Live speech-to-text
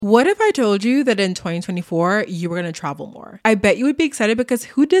What if I told you that in 2024, you were going to travel more? I bet you would be excited because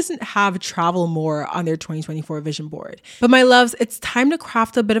who doesn't have travel more on their 2024 vision board? But my loves, it's time to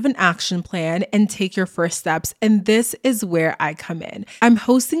craft a bit of an action plan and take your first steps. And this is where I come in. I'm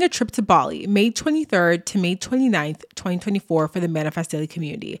hosting a trip to Bali, May 23rd to May 29th, 2024 for the Manifest Daily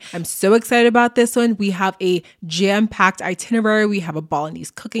community. I'm so excited about this one. We have a jam-packed itinerary. We have a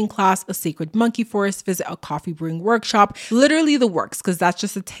Balinese cooking class, a sacred monkey forest visit, a coffee brewing workshop, literally the works, because that's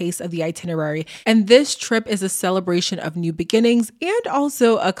just a taste of the itinerary. And this trip is a celebration of new beginnings and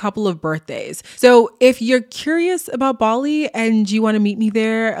also a couple of birthdays. So if you're curious about Bali and you want to meet me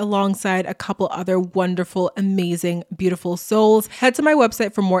there alongside a couple other wonderful, amazing, beautiful souls, head to my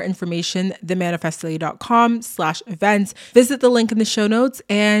website for more information, themanifestdaily.com/events. Visit the link in the show notes.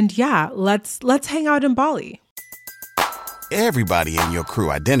 And yeah, let's hang out in Bali. Everybody in your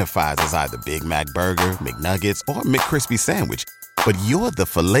crew identifies as either Big Mac Burger, McNuggets, or McCrispy Sandwich. But you're the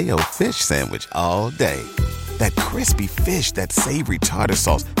Filet-O-Fish Sandwich all day. That crispy fish, that savory tartar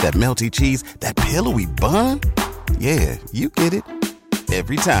sauce, that melty cheese, that pillowy bun. Yeah, you get it.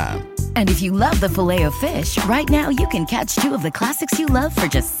 Every time. And if you love the Filet-O-Fish, right now you can catch two of the classics you love for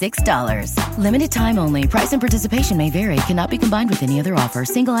just $6. Limited time only. Price and participation may vary. Cannot be combined with any other offer.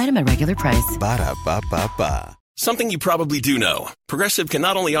 Single item at regular price. Ba-da-ba-ba-ba. Something you probably do know. Progressive can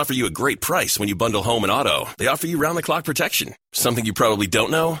not only offer you a great price when you bundle home and auto, they offer you round-the-clock protection. Something you probably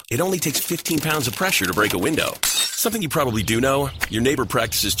don't know, it only takes 15 pounds of pressure to break a window. Something you probably do know, your neighbor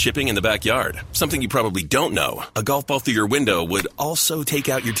practices chipping in the backyard. Something you probably don't know, a golf ball through your window would also take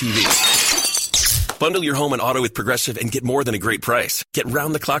out your TV. Bundle your home and auto with Progressive and get more than a great price. Get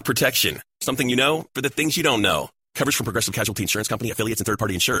round-the-clock protection. Something you know for the things you don't know. Coverage from Progressive Casualty Insurance Company, affiliates, and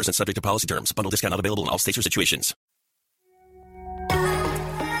third-party insurers and subject to policy terms. Bundle discount not available in all states or situations.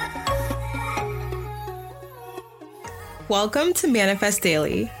 Welcome to Manifest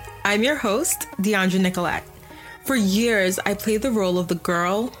Daily. I'm your host, Deandra Nicolette. For years, I played the role of the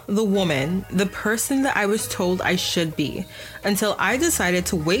girl, the woman, the person that I was told I should be, until I decided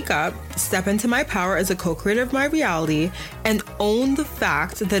to wake up, step into my power as a co-creator of my reality, and own the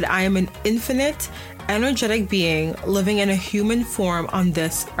fact that I am an infinite, energetic being living in a human form on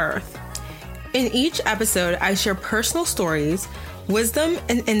this earth. In each episode, I share personal stories, wisdom,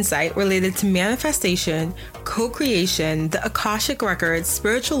 and insight related to manifestation, co-creation, the Akashic records,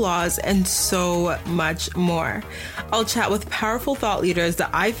 spiritual laws, and so much more. I'll chat with powerful thought leaders that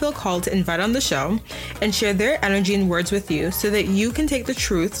I feel called to invite on the show and share their energy and words with you so that you can take the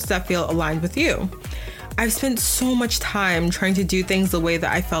truths that feel aligned with you. I've spent so much time trying to do things the way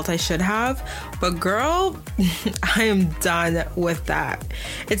that I felt I should have, but girl, I am done with that.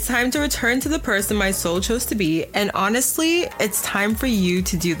 It's time to return to the person my soul chose to be, and honestly, it's time for you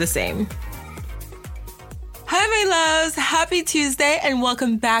to do the same. Hi, my loves. Happy Tuesday and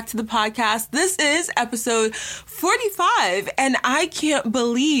welcome back to the podcast. This is episode 45 and I can't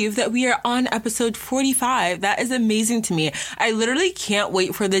believe that we are on episode 45. That is amazing to me. I literally can't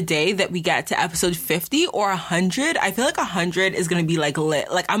wait for the day that we get to episode 50 or 100. I feel like 100 is going to be like lit.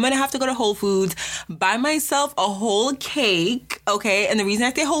 Like I'm going to have to go to Whole Foods, buy myself a whole cake. Okay. And the reason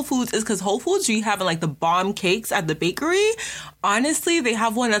I say Whole Foods is because Whole Foods, you have like the bomb cakes at the bakery. Honestly, they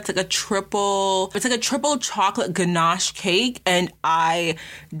have one that's like a triple chocolate ganache cake and I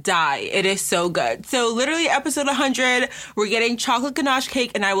die. It is so good. So literally episode 100, we're getting chocolate ganache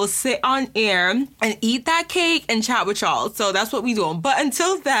cake and I will sit on air and eat that cake and chat with y'all. So that's what we do. But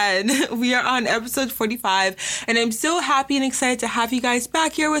until then, we are on episode 45 and I'm so happy and excited to have you guys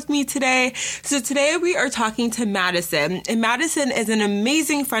back here with me today. So today we are talking to Madison, and Madison is an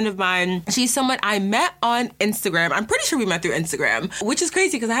amazing friend of mine. She's someone I met on Instagram. I'm pretty sure we met through Instagram, which is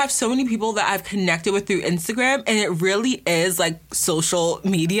crazy because I have so many people that I've connected with through Instagram and it really is like social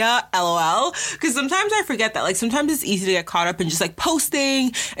media, LOL. Because sometimes I forget that. Like sometimes it's easy to get caught up in just like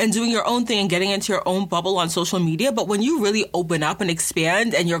posting and doing your own thing and getting into your own bubble on social media. But when you really open up and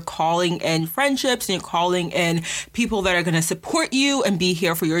expand and you're calling in friendships and you're calling in people that are going to support you and be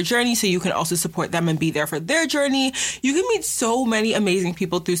here for your journey so you can also support them and be there for their journey, you can meet so many amazing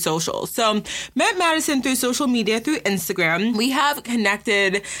people through social. So met Madison through social media, through Instagram. We have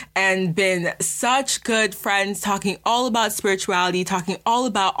connected and been such good friends, talking all about spirituality, talking all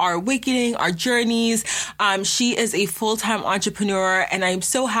about our awakening, our journeys. She is a full-time entrepreneur and I'm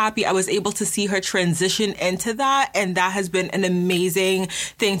so happy I was able to see her transition into that. And that has been an amazing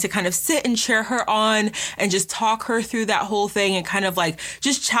thing to kind of sit and cheer her on and just talk her through that whole thing and kind of like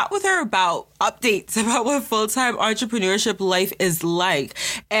just chat with her about updates about what full-time entrepreneurship life is like.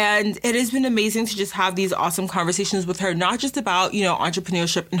 And it has been amazing to just have these awesome conversations with her, not just just about,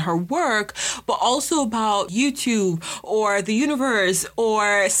 entrepreneurship and her work, but also about YouTube or the universe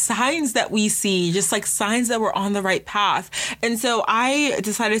or signs that we see, just like signs that we're on the right path. And so I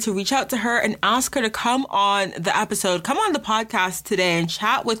decided to reach out to her and ask her to come on the podcast today and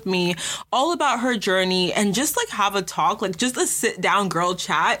chat with me all about her journey and just like have a talk, like just a sit down girl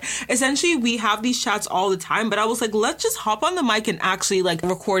chat. Essentially, we have these chats all the time, but I was like, let's just hop on the mic and actually like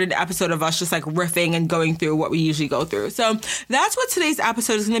record an episode of us just like riffing and going through what we usually go through. So that's what today's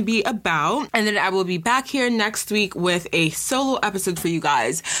episode is going to be about. And then I will be back here next week with a solo episode for you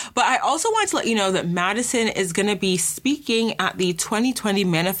guys. But I also want to let you know that Madison is going to be speaking at the 2020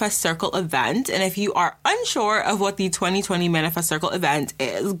 Manifest Circle event. And if you are unsure of what the 2020 Manifest Circle event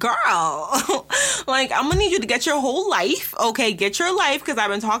is, girl, like I'm going to need you to get your whole life. Okay, get your life, because I've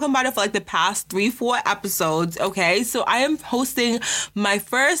been talking about it for like the past 3-4 episodes. Okay, so I am hosting my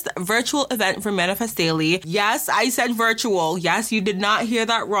first virtual event for Manifest Daily. Yes, I said virtual. Yes, you did not hear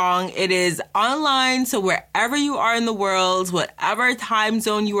that wrong. It is online. So wherever you are in the world, whatever time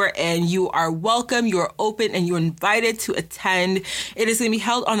zone you are in, you are welcome, you are open, and you're invited to attend. It is going to be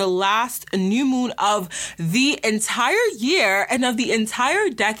held on the last new moon of the entire year and of the entire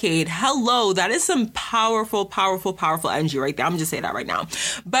decade. Hello, that is some powerful, powerful, powerful energy right there. I'm just saying that right now.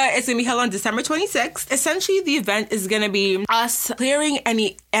 But it's going to be held on December 26th. Essentially, the event is going to be us clearing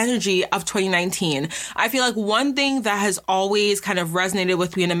any energy of 2019. I feel like one thing that has always kind of resonated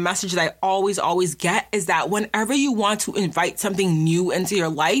with me and a message that I always get is that whenever you want to invite something new into your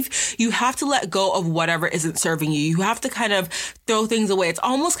life, you have to let go of whatever isn't serving you. You have to kind of throw things away. It's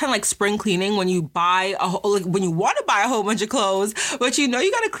almost kind of like spring cleaning when you when you want to buy a whole bunch of clothes, but you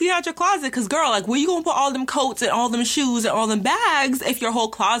got to clean out your closet because girl, like where you going to put all them coats and all them shoes and all them bags if your whole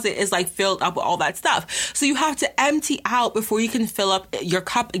closet is like filled up with all that stuff? So you have to empty out before you can fill up your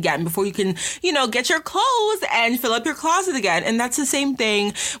cup again, before you can, get your clothes and fill up your closet again. And that's the same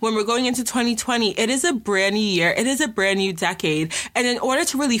thing when we're going into 2020. It is a brand new year. It is a brand new decade. And in order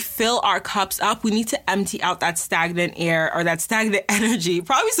to really fill our cups up, we need to empty out that stagnant air or that stagnant energy,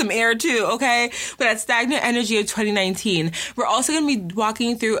 probably some air too, okay? But that stagnant energy of 2019. We're also going to be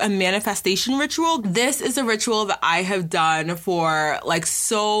walking through a manifestation ritual. This is a ritual that I have done for like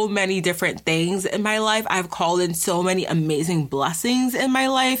so many different things in my life. I've called in so many amazing blessings in my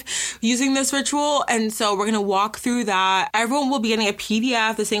life using this ritual. And so we're going to walk through that. Everyone will be getting a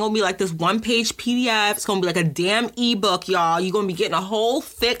PDF. This thing will be like this 1-page PDF. It's going to be like a damn ebook, y'all. You're going to be getting a whole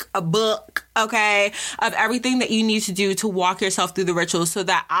thick book, okay, of everything that you need to do to walk yourself through the rituals so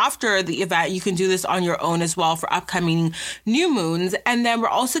that after the event, you can do this on your own as well for upcoming new moons. And then we're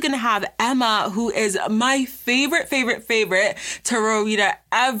also going to have Emma, who is my favorite tarot reader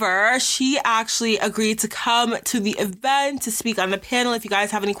ever. She actually agreed to come to the event to speak on the panel. If you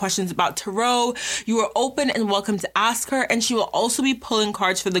guys have any questions about tarot, you are open and welcome to ask her. And she will also be pulling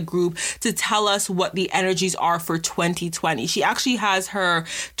cards for the group to tell us what the energies are for 2020. She actually has her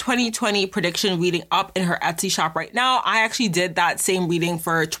 2020 prediction reading up in her Etsy shop right now. I actually did that same reading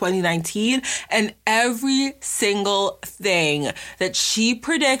for 2019, and every single thing that she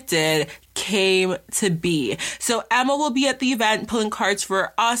predicted came to be. So Emma will be at the event pulling cards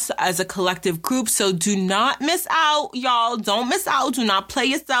for us as a collective group. So do not miss out, y'all. Don't miss out. Do not play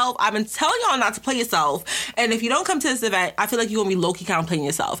yourself. I've been telling y'all not to play yourself. And if you don't come to this event, I feel like you're going to be low-key kind of playing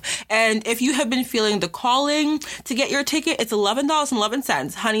yourself. And if you have been feeling the calling to get your ticket, it's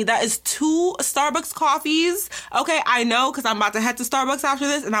 $11.11. Honey, that is 2 Starbucks coffees. Okay, I know, because I'm about to head to Starbucks after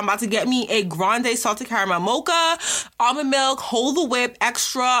this, and I'm about to get me a grande salted caramel mocha, almond milk, hold the whip,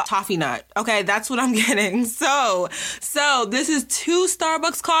 extra toffee nut. Okay, that's what I'm getting. So this is 2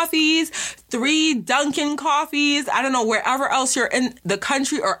 Starbucks coffees, 3 Dunkin' coffees. I don't know, wherever else you're in the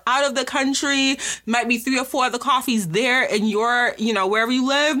country or out of the country, might be 3 or 4 of the coffees there in your, wherever you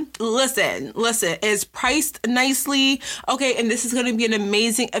live. Listen, it's priced nicely. Okay, and this is going to be an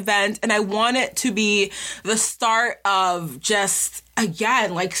amazing event. And I want it to be the start of just,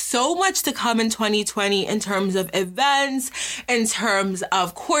 again, like so much to come in 2020 in terms of events, in terms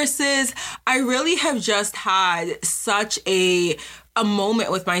of courses. I really have just had such a moment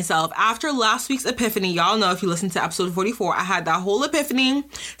with myself. After last week's epiphany, y'all know if you listen to episode 44, I had that whole epiphany,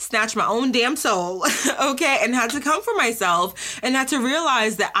 snatched my own damn soul, okay, and had to come for myself and had to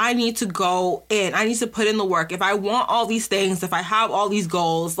realize that I need to go in. I need to put in the work. If I want all these things, if I have all these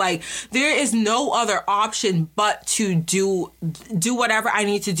goals, like there is no other option but to do whatever I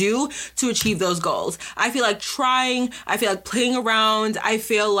need to do to achieve those goals. I feel like trying, I feel like playing around, I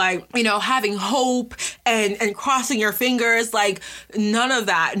feel like, having hope and crossing your fingers, like None of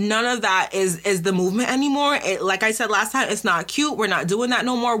that is the movement anymore. Like I said last time, it's not cute. We're not doing that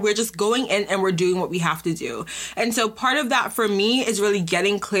no more. We're just going in and we're doing what we have to do. And so part of that for me is really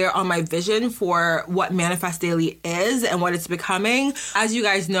getting clear on my vision for what Manifest Daily is and what it's becoming. As you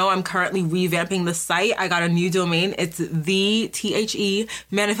guys know, I'm currently revamping the site. I got a new domain. It's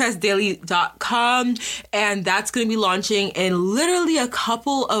manifestdaily.com, and that's going to be launching in literally a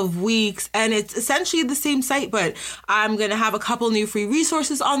couple of weeks. And it's essentially the same site, but I'm going to have a couple new free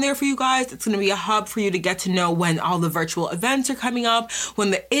resources on there for you guys. It's going to be a hub for you to get to know when all the virtual events are coming up,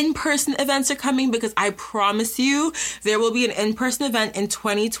 when the in-person events are coming, because I promise you there will be an in-person event in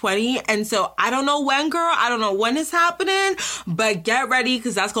 2020. And so I don't know when, girl. I don't know when it's happening, but get ready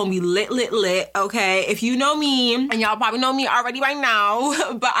because that's going to be lit. Okay. If you know me, and y'all probably know me already by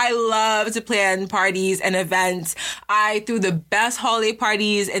now, but I love to plan parties and events. I threw the best holiday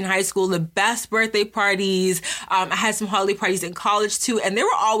parties in high school, the best birthday parties. I had some holiday parties in college too, and they were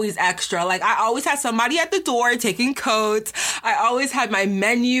always extra. Like I always had somebody at the door taking coats. I always had my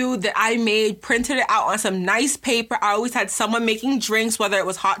menu that I made, printed it out on some nice paper. I always had someone making drinks, whether it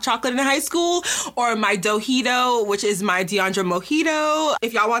was hot chocolate in high school or my Dojito, which is my Deandra Mojito.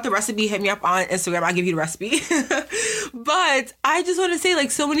 If y'all want the recipe, hit me up on Instagram. I'll give you the recipe. But I just want to say,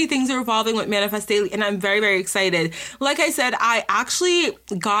 like, so many things are evolving with Manifest Daily, and I'm very, very excited. Like I said, I actually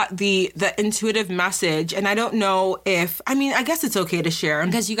got the intuitive message, and I don't know if, I guess it's okay to share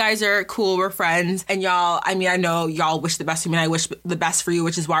because you guys are cool, we're friends, and y'all, I know y'all wish the best for me, and I wish the best for you,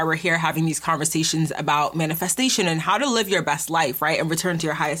 which is why we're here having these conversations about manifestation and how to live your best life, right, and return to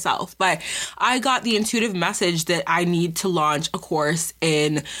your highest self. But I got the intuitive message that I need to launch a course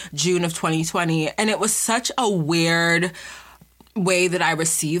in June of 2020, and it was such a weird way that I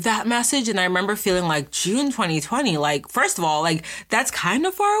received that message. And I remember feeling like June 2020, like, first of all, like, that's kind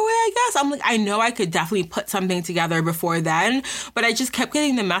of far away, I guess. I'm like, I know I could definitely put something together before then, but I just kept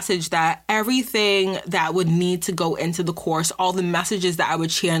getting the message that everything that would need to go into the course, all the messages that I would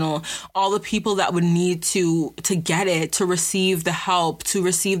channel, all the people that would need to get it, to receive the help, to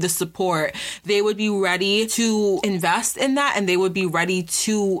receive the support, they would be ready to invest in that, and they would be ready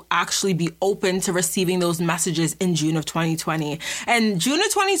to actually be open to receiving those messages in June of 2020. And June of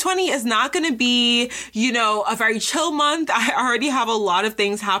 2020 is not going to be, a very chill month. I already have a lot of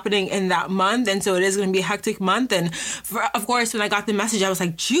things happening in that month. And so it is going to be a hectic month. And of course, when I got the message, I was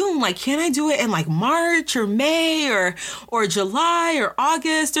like, June, like, can I do it in like March or May or July or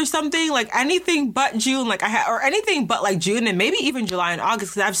August or something? Like anything but June, or anything but like June and maybe even July and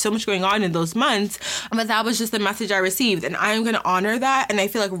August, because I have so much going on in those months. But that was just the message I received. And I am going to honor that. And I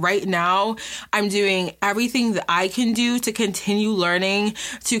feel like right now I'm doing everything that I can do to continue learning,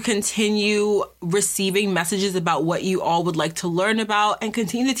 to continue receiving messages about what you all would like to learn about, and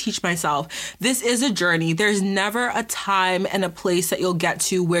continue to teach myself. This is a journey. There's never a time and a place that you'll get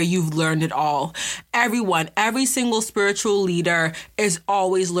to where you've learned it all. Every single spiritual leader is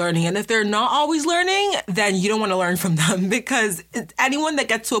always learning. And if they're not always learning, then you don't want to learn from them, because anyone that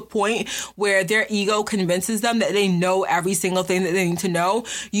gets to a point where their ego convinces them that they know every single thing that they need to know,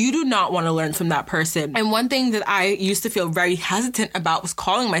 you do not want to learn from that person. And one thing that I used to feel very hesitant about was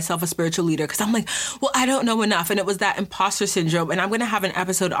calling myself a spiritual leader, because I'm like, well, I don't know enough. And it was that imposter syndrome. And I'm going to have an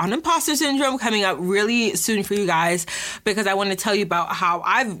episode on imposter syndrome coming up really soon for you guys, because I want to tell you about how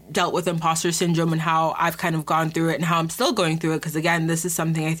I've dealt with imposter syndrome and how I've kind of gone through it and how I'm still going through it. Because again, this is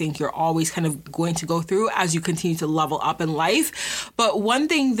something I think you're always kind of going to go through as you continue to level up in life. But one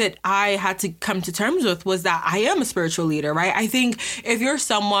thing that I had to come to terms with was that I am a spiritual leader, right? I think if you're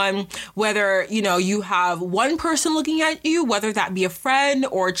someone, whether, you have one person looking at you, whether that be a friend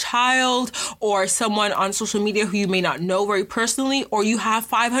or a child or someone on social media who you may not know very personally, or you have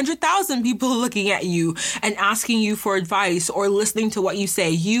 500,000 people looking at you and asking you for advice or listening to what you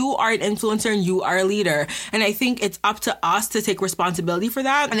say, you are an influencer and you are a leader. And I think it's up to us to take responsibility for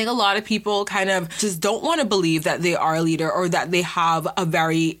that. I think a lot of people kind of just don't want to believe that they are a leader or that they have a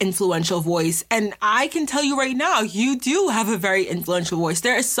very influential voice. And I can tell you right now, you do have a very influential voice.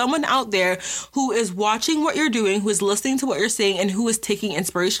 There is someone out there who is watching what you're doing, who is listening to what you're saying, and who is taking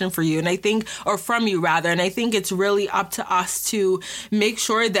inspiration for you. And I think, or from you rather. And I think it's really up to us to make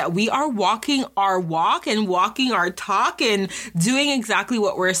sure that we are walking our walk and walking our talk and doing exactly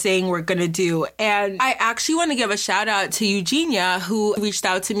what we're saying we're going to do. And I actually want to give a shout out to Eugenia, who reached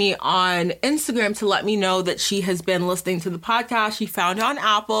out to me on Instagram to let me know that she has been listening to the podcast. She found it on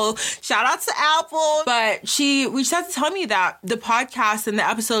Apple. Shout out to Apple. But she reached out to tell me that the podcast and the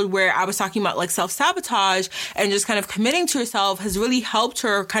episode where I was talking about like self-sabotage and just kind of committing to herself has really helped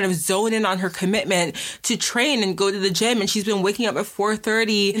her kind of zone in on her commitment to train and go to the gym. And she's been waking up at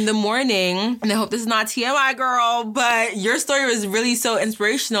 4:30 in the morning. And I hope this is not TMI, girl, but your story was really so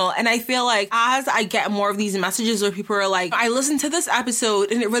inspirational. And I feel like as I get more of these messages where people are like, I listened to this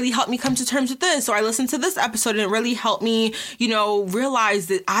episode and it really helped me come to terms with this, or I listened to this episode and it really helped me, realize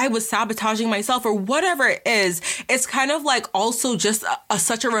that I was sabotaging myself, or whatever it is, it's kind of like also just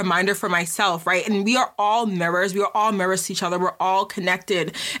such a reminder for myself, right? And we are all mirrors. We are all mirrors to each other. We're all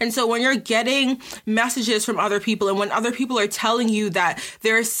connected. And so when you're getting messages from other people and when other people are telling you that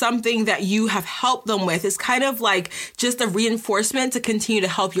there is something that you have helped them with, it's kind of like just a reinforcement to continue to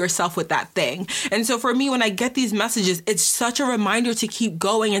help yourself with that thing. And so for me, when I get these messages, it's such a reminder to keep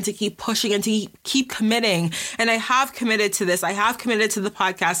going and to keep pushing and to keep committing. And I have committed to this. I have committed to the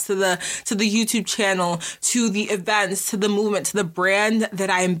podcast, to the YouTube channel, to the events, to the movement, to the brand that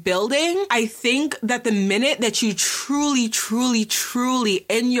I am building. I think that the minute that you truly, truly, truly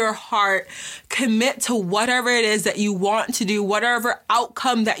in your heart commit to whatever it is that you want to do, whatever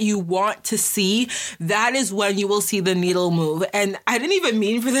outcome that you want to see, that is when you will see the needle move. And I didn't even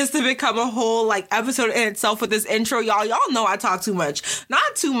mean for this to become a whole episode in itself with this intro. Y'all know I talk too much.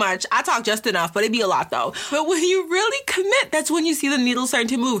 Not too much. I talk just enough, but it'd be a lot though. But when you really commit, that's when you see the needle starting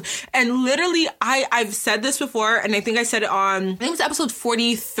to move. And literally, I've said this before, and I think I said it on, I think it was episode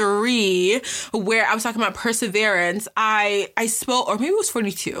 43, where I was talking about perseverance. I spoke, or maybe it was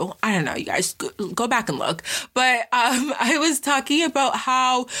 42. I don't know, you guys, go back and look. But I was talking about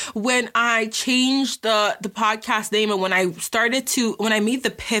how when I changed the podcast name and when I made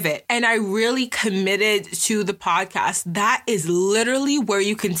the pivot and I really committed to the podcast, that is literally where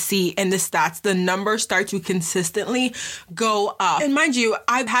you can see in the stats, the numbers start to consistently go up. And mind you,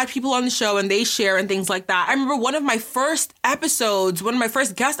 I've had people on the show and they share and things like that. I remember one of my first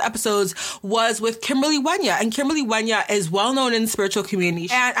guest episodes was with Kimberly Wenya. And Kimberly Wenya is well known in the spiritual community.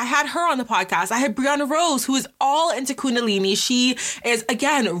 And I had her on the podcast. I had Brianna Rose, who is all into Kundalini. She is,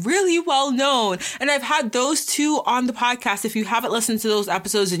 again, really well known. And I've had those two on the podcast. If you haven't listened to those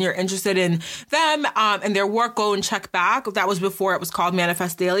episodes and you're interested in them and their work, go and check back. That was before it was called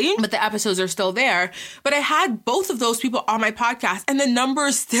Manifest Daily, but the episodes are still there. But I had both of those people on my podcast and the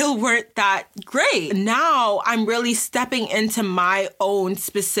numbers still weren't that great. Now I'm really stepping into my own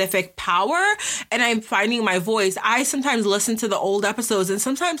specific power and I'm finding my voice. I sometimes listen to the old episodes and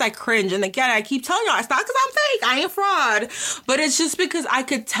sometimes I cringe. And again, I keep telling y'all, it's not because I'm fake. I ain't fraud. But it's just because I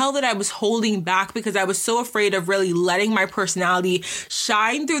could tell that I was holding back because I was so afraid of really letting my personality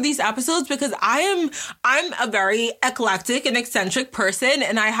shine through these episodes, because I'm a very eclectic and eccentric person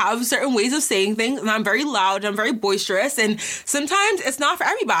and I have certain ways of saying things and I'm very loud and I'm very boisterous and sometimes it's not for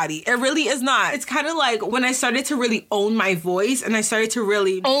everybody. It really is not. It's kind of like when I started to really own my voice and I started to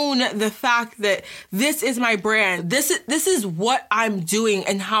really own the fact that this is my brand. This is what I'm doing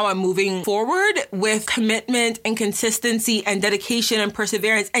and how I'm moving forward with commitment and consistency and dedication and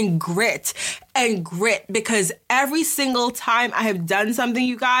perseverance and grit. Because every single time I have done something,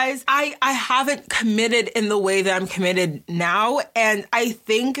 you guys, I haven't committed in the way that I'm committed now. And I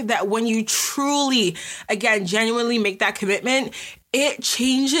think that when you truly, again, genuinely make that commitment, it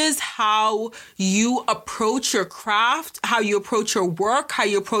changes how you approach your craft, how you approach your work, how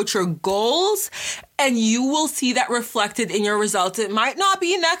you approach your goals, and you will see that reflected in your results. It might not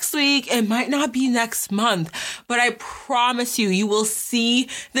be next week, it might not be next month, but I promise you, you will see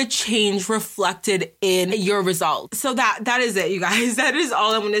the change reflected in your results. So that is it, you guys. That is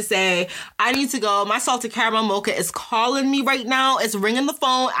all I'm going to say. I need to go. My salted caramel mocha is calling me right now. It's ringing the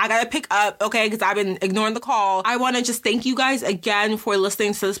phone. I got to pick up, okay, because I've been ignoring the call. I want to just thank you guys again for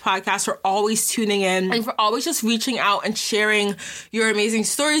listening to this podcast, for always tuning in, and for always just reaching out and sharing your amazing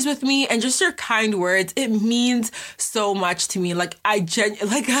stories with me and just your kind words. It means so much to me. Oh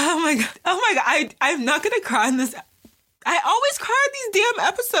my God, I'm not gonna cry in this. I always cry in these damn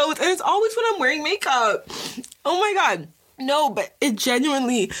episodes, and it's always when I'm wearing makeup. Oh my God, no, but it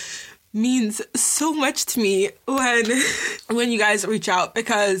genuinely means so much to me when you guys reach out,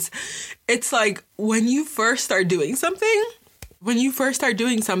 because it's like when you first start doing something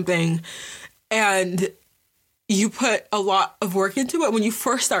and you put a lot of work into it, when you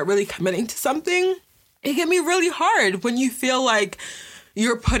first start really committing to something, it can be really hard when you feel like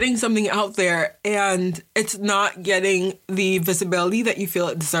you're putting something out there and it's not getting the visibility that you feel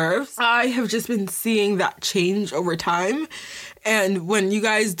it deserves. I have just been seeing that change over time. And when you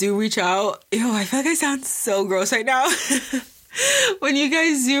guys do reach out, I feel like I sound so gross right now. When you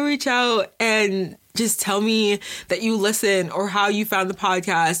guys do reach out and just tell me that you listen or how you found the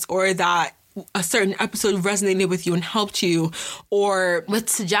podcast or that a certain episode resonated with you and helped you, or with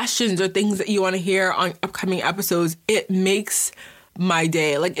suggestions or things that you want to hear on upcoming episodes, it makes my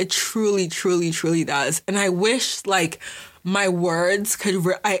day. Like, it truly, truly, truly does. And I wish, like, my words could,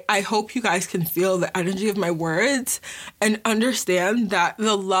 I hope you guys can feel the energy of my words and understand that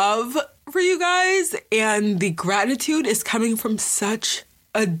the love for you guys and the gratitude is coming from such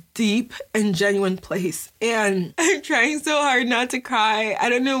a deep and genuine place. And I'm trying so hard not to cry. I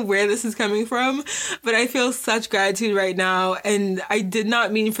don't know where this is coming from, but I feel such gratitude right now. And I did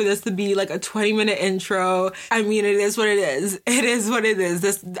not mean for this to be like a 20-minute intro. I mean, it is what it is. It is what it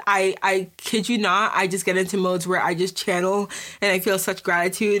is. I kid you not, I just get into modes where I just channel and I feel such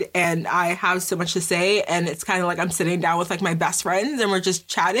gratitude and I have so much to say. And it's kind of like I'm sitting down with like my best friends and we're just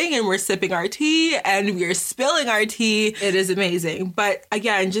chatting and we're sipping our tea and we're spilling our tea. It is amazing. But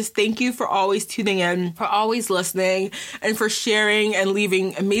again, just thank you for always tuning in, for always listening, and for sharing and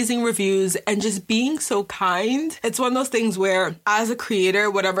leaving amazing reviews and just being so kind. It's one of those things where, as a creator,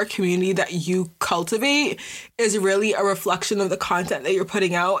 whatever community that you cultivate is really a reflection of the content that you're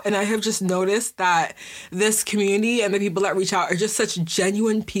putting out. And I have just noticed that this community and the people that reach out are just such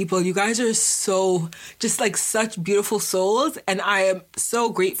genuine people. You guys are so, just like such beautiful souls. And I am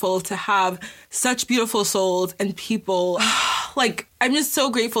so grateful to have such beautiful souls and people. Like, I'm just so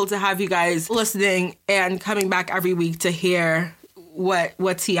grateful to have you guys listening and coming back every week to hear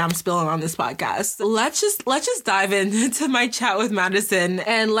what tea I'm spilling on this podcast. Let's just dive into my chat with Madison.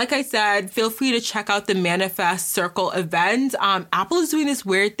 And like I said, feel free to check out the Manifest Circle event. Apple is doing this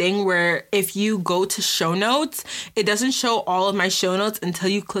weird thing where if you go to show notes, it doesn't show all of my show notes until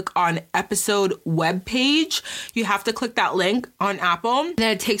you click on episode webpage. You have to click that link on Apple. And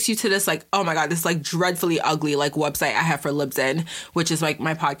then it takes you to this like, oh my God, this like dreadfully ugly like website I have for Libsyn, which is like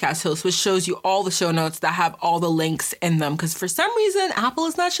my podcast host, which shows you all the show notes that have all the links in them. Because for some reason, Apple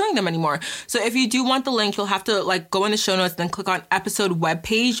is not showing them anymore. So if you do want the link, you'll have to like go in the show notes, then click on episode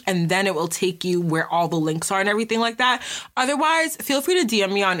webpage, and then it will take you where all the links are and everything like that. Otherwise, feel free to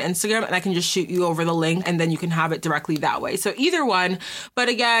DM me on Instagram and I can just shoot you over the link and then you can have it directly that way. So either one. But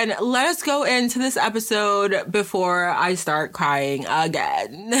again, let us go into this episode before I start crying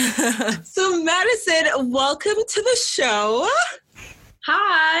again. So Madison, welcome to the show.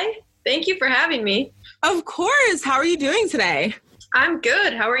 Hi. Thank you for having me. Of course. How are you doing today? I'm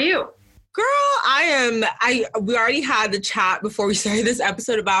good. How are you? Girl, we already had the chat before we started this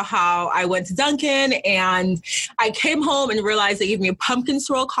episode about how I went to Dunkin' and I came home and realized they gave me a pumpkin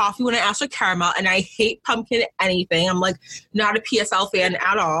swirl coffee when I asked for caramel, and I hate pumpkin anything. I'm like not a PSL fan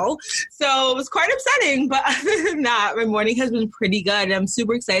at all. So it was quite upsetting, but other than that, my morning has been pretty good. And I'm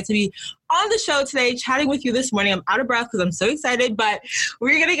super excited to be on the show today, chatting with you this morning. I'm out of breath because I'm so excited, but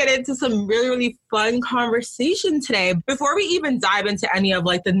we're going to get into some really, really fun conversation today. Before we even dive into any of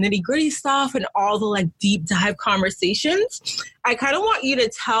like the nitty gritty stuff and all the like deep dive conversations, I kind of want you to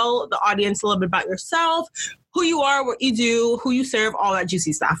tell the audience a little bit about yourself, who you are, what you do, who you serve, all that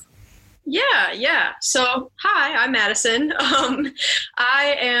juicy stuff. Yeah. So, hi, I'm Madison.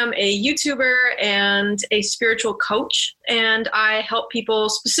 I am a YouTuber and a spiritual coach, and I help people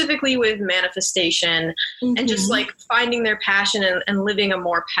specifically with manifestation and just like finding their passion and living a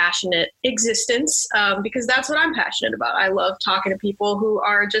more passionate existence, because that's what I'm passionate about. I love talking to people who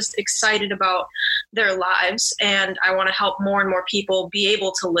are just excited about their lives, and I want to help more and more people be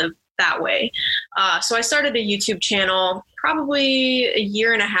able to live that way. So I started a YouTube channel probably a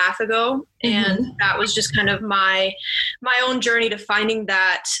year and a half ago. And that was just kind of my own journey to finding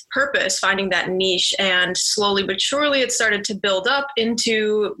that purpose, finding that niche. And slowly but surely it started to build up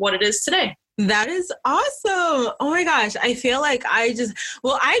into what it is today. That is awesome. Oh my gosh. I feel like I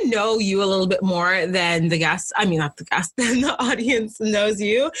know you a little bit more than the guests. I mean, not the guests, than the audience knows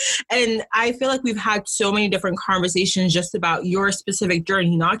you. And I feel like we've had so many different conversations just about your specific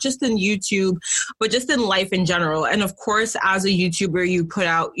journey, not just in YouTube, but just in life in general. And of course, as a YouTuber, you put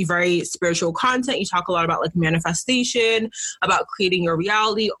out very spiritual content. You talk a lot about like manifestation, about creating your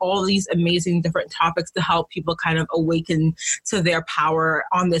reality, all these amazing different topics to help people kind of awaken to their power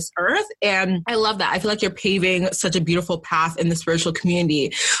on this earth. And I love that. I feel like you're paving such a beautiful path in the spiritual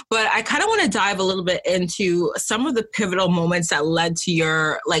community. But I kind of want to dive a little bit into some of the pivotal moments that led to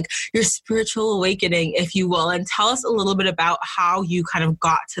your spiritual awakening, if you will, and tell us a little bit about how you kind of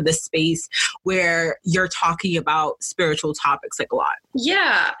got to this space where you're talking about spiritual topics like a lot.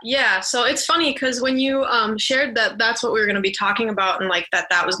 Yeah. So it's funny because when you shared that that's what we were going to be talking about and like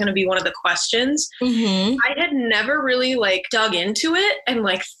that was going to be one of the questions, I had never really like dug into it and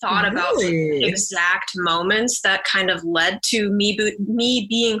like thought about exact moments that kind of led to me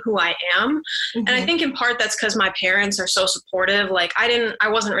being who I am. And I think in part that's because my parents are so supportive. Like I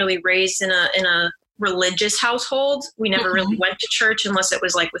wasn't really raised in a religious household. We never really went to church unless it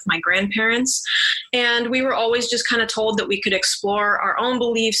was like with my grandparents. And we were always just kind of told that we could explore our own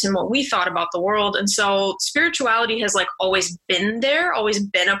beliefs and what we thought about the world. And so spirituality has like always been there, always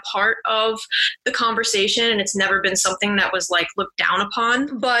been a part of the conversation. And it's never been something that was like looked down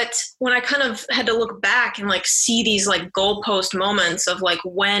upon. But when I kind of had to look back and like see these like goalpost moments of like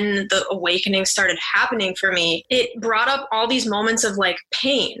when the awakening started happening for me, it brought up all these moments of like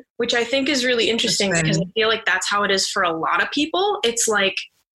pain, which I think is really interesting because I feel like that's how it is for a lot of people. It's like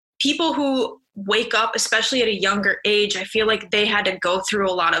people who wake up, especially at a younger age, I feel like they had to go through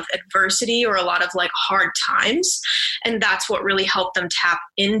a lot of adversity or a lot of like hard times. And that's what really helped them tap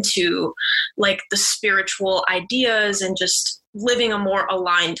into like the spiritual ideas and just living a more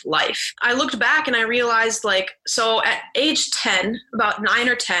aligned life. I looked back and I realized like, so at age 10, about 9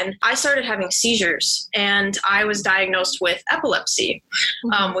 or 10, I started having seizures and I was diagnosed with epilepsy,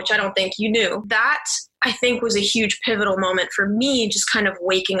 which I don't think you knew. That I think was a huge pivotal moment for me, just kind of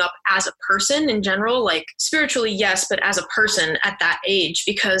waking up as a person in general, like spiritually, yes, but as a person at that age,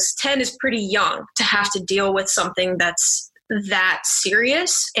 because 10 is pretty young to have to deal with something that's that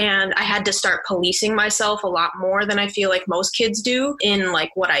serious. And I had to start policing myself a lot more than I feel like most kids do in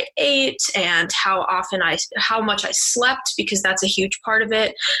like what I ate and how much I slept, because that's a huge part of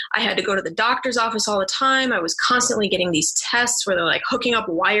it. I had to go to the doctor's office all the time. I was constantly getting these tests where they're like hooking up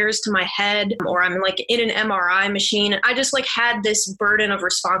wires to my head, or I'm like in an MRI machine. I just like had this burden of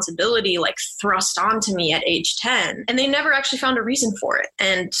responsibility like thrust onto me at age 10, and they never actually found a reason for it.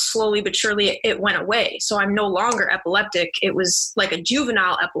 And slowly but surely it went away. So I'm no longer epileptic. It was like a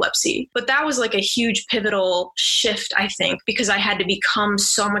juvenile epilepsy. But that was like a huge pivotal shift, I think, because I had to become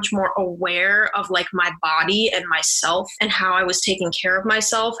so much more aware of like my body and myself and how I was taking care of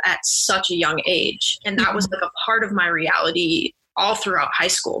myself at such a young age. And that was like a part of my reality all throughout high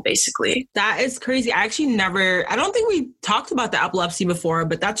school, basically. That is crazy. I don't think we talked about the epilepsy before,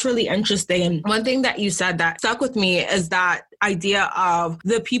 but that's really interesting. And one thing that you said that stuck with me is that idea of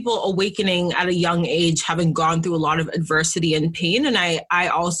the people awakening at a young age, having gone through a lot of adversity and pain. And I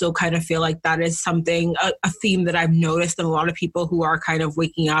also kind of feel like that is something, a theme that I've noticed in a lot of people who are kind of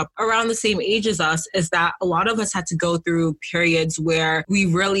waking up around the same age as us, is that a lot of us had to go through periods where we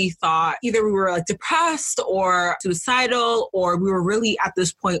really thought either we were like depressed or suicidal, or we were really at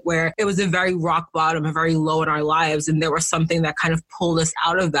this point where it was a very rock bottom, a very low in our lives. And there was something that kind of pulled us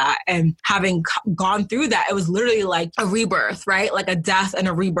out of that. And having gone through that, it was literally like a rebirth. Right? Like a death and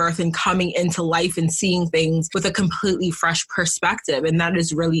a rebirth, and coming into life and seeing things with a completely fresh perspective. And that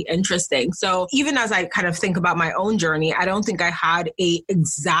is really interesting. So even as I kind of think about my own journey, I don't think I had a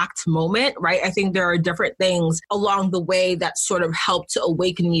exact moment, right? I think there are different things along the way that sort of helped to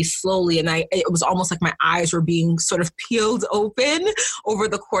awaken me slowly. And it was almost like my eyes were being sort of peeled open over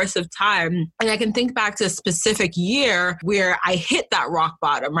the course of time. And I can think back to a specific year where I hit that rock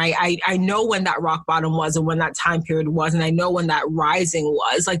bottom, right? I know when that rock bottom was and when that time period was, and I know when that rising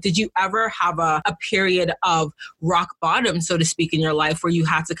was. Like, did you ever have a period of rock bottom, so to speak, in your life where you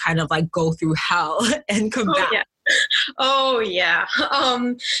had to kind of like go through hell and come back? Yeah. Oh, yeah.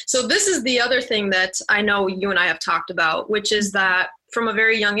 So this is the other thing that I know you and I have talked about, which is that from a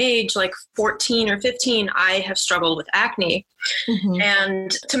very young age, like 14 or 15, I have struggled with acne.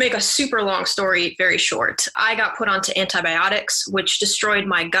 And to make a super long story very short, I got put onto antibiotics, which destroyed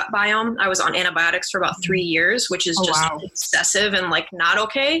my gut biome. I was on antibiotics for about 3 years, which is excessive and like not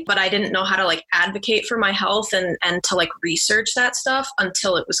okay. But I didn't know how to like advocate for my health and to like research that stuff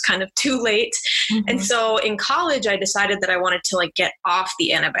until it was kind of too late. And so in college, I decided that I wanted to like get off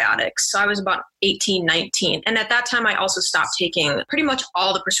the antibiotics. So I was about 18, 19. And at that time, I also stopped taking pretty much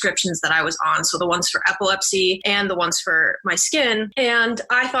all the prescriptions that I was on. So the ones for epilepsy and the ones for my skin. And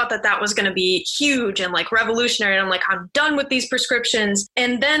I thought that that was going to be huge and like revolutionary. And I'm like, I'm done with these prescriptions.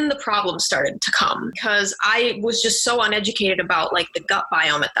 And then the problems started to come because I was just so uneducated about like the gut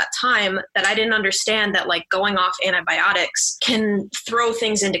biome at that time that I didn't understand that like going off antibiotics can throw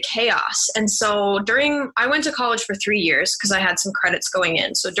things into chaos. And so I went to college for 3 years because I had some credits going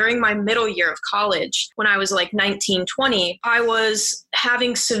in. So during my middle year of college, when I was like 19, 20, I was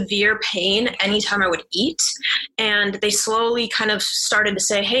having severe pain anytime I would eat. And they slowly kind of started to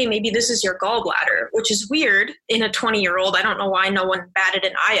say, hey, maybe this is your gallbladder, which is weird in a 20-year-old. I don't know why no one batted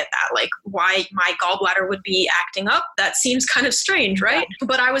an eye at that. Like why my gallbladder would be acting up. That seems kind of strange, right? Yeah.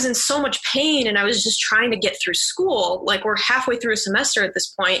 But I was in so much pain and I was just trying to get through school. Like we're halfway through a semester at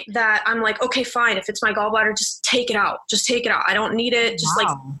this point that I'm like, okay, fine. If it's my gallbladder, just take it out. Just take it out. I don't need it. Just like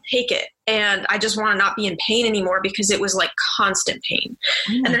take it. and I just want to not be in pain anymore because it was like constant pain.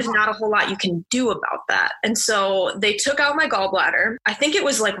 And there's not a whole lot you can do about that. And so they took out my gallbladder. I think it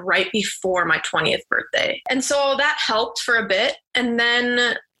was like right before my 20th birthday. And so that helped for a bit. And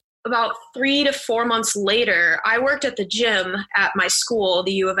then about 3 to 4 months later, I worked at the gym at my school,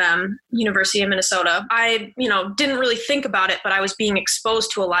 the U of M, University of Minnesota. I, didn't really think about it, but I was being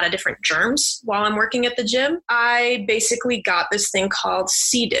exposed to a lot of different germs while I'm working at the gym. I basically got this thing called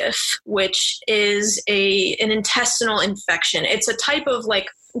C. diff, which is an intestinal infection. It's a type of like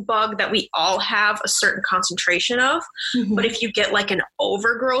bug that we all have a certain concentration of. Mm-hmm. But if you get like an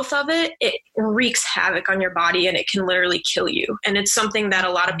overgrowth of it, it wreaks havoc on your body and it can literally kill you. And it's something that a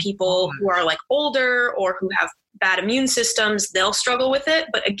lot of people who are like older or who have bad immune systems, they'll struggle with it.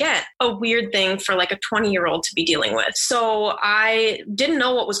 But again, a weird thing for like a 20-year-old to be dealing with. So I didn't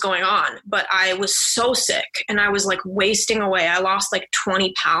know what was going on, but I was so sick and I was like wasting away. I lost like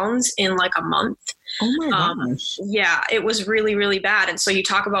 20 pounds in like a month. Oh my gosh. Yeah, it was really, really bad. And so you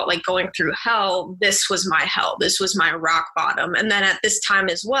talk about like going through hell. This was my hell. This was my rock bottom. And then at this time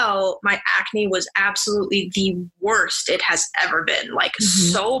as well, my acne was absolutely the worst it has ever been, like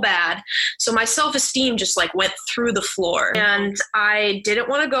so bad. So my self-esteem just like went through the floor and I didn't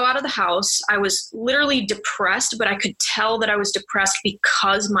want to go out of the house. I was literally depressed, but I could tell that I was depressed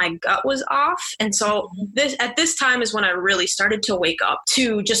because my gut was off. And so at this time is when I really started to wake up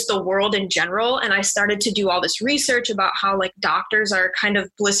to just the world in general. And I started to do all this research about how like doctors are kind of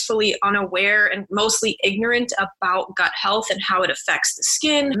blissfully unaware and mostly ignorant about gut health and how it affects the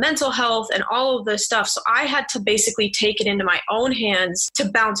skin, mental health, and all of this stuff. So I had to basically take it into my own hands to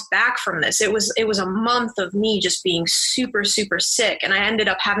bounce back from this. It was a month of me just being super, super sick. And I ended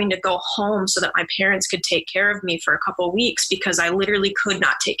up having to go home so that my parents could take care of me for a couple of weeks because I literally could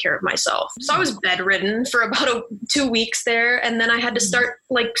not take care of myself. So I was bedridden for about 2 weeks there. And then I had to start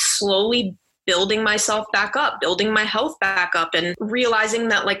like slowly building myself back up, building my health back up, and realizing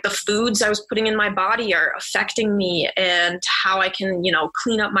that like the foods I was putting in my body are affecting me and how I can,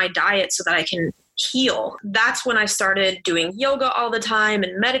 clean up my diet so that I can heal. That's when I started doing yoga all the time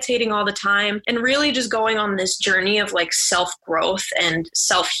and meditating all the time and really just going on this journey of like self-growth and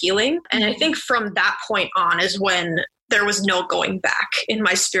self-healing. And I think from that point on is when there was no going back in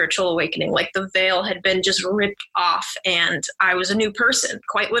my spiritual awakening. Like the veil had been just ripped off and I was a new person,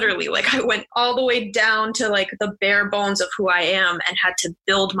 quite literally. Like I went all the way down to like the bare bones of who I am and had to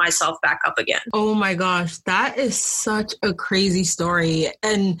build myself back up again. Oh my gosh, that is such a crazy story.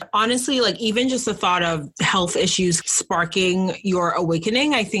 And honestly, like even just the thought of health issues sparking your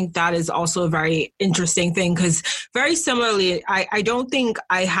awakening, I think that is also a very interesting thing because very similarly, I don't think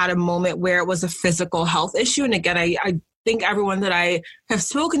I had a moment where it was a physical health issue. And again, I think everyone that I have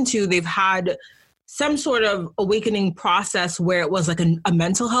spoken to, they've had some sort of awakening process where it was like a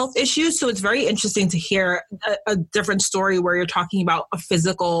mental health issue. So it's very interesting to hear a different story where you're talking about a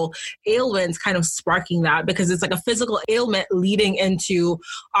physical ailment kind of sparking that, because it's like a physical ailment leading into,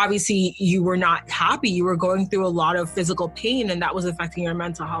 obviously you were not happy. You were going through a lot of physical pain and that was affecting your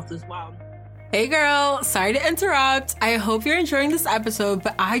mental health as well. Hey girl, sorry to interrupt. I hope you're enjoying this episode,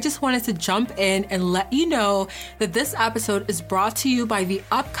 but I just wanted to jump in and let you know that this episode is brought to you by the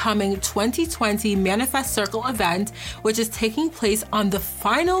upcoming 2020 Manifest Circle event, which is taking place on the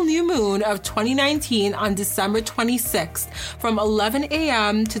final new moon of 2019 on December 26th from 11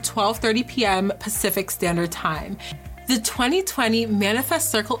 a.m. to 12:30 p.m. Pacific Standard Time. The 2020 Manifest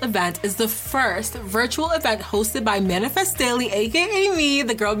Circle event is the first virtual event hosted by Manifest Daily, aka me,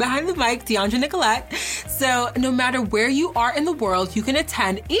 the girl behind the mic, DeAndre Nicolette. So no matter where you are in the world, you can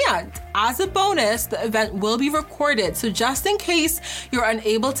attend. And as a bonus, the event will be recorded. So just in case you're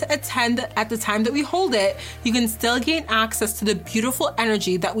unable to attend at the time that we hold it, you can still gain access to the beautiful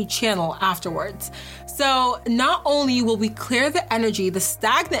energy that we channel afterwards. So not only will we clear the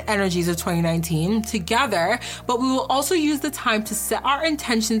stagnant energies of 2019 together, but we will also use the time to set our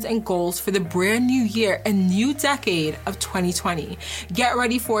intentions and goals for the brand new year and new decade of 2020. Get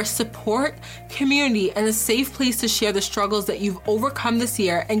ready for support, community, and a safe place to share the struggles that you've overcome this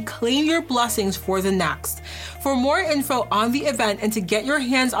year and claim your blessings for the next. For more info on the event and to get your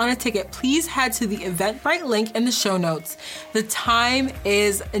hands on a ticket, please head to the Eventbrite link in the show notes. The time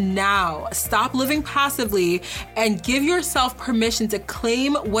is now. Stop living passively and give yourself permission to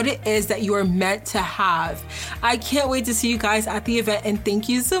claim what it is that you are meant to have. I can't wait to see you guys at the event, and thank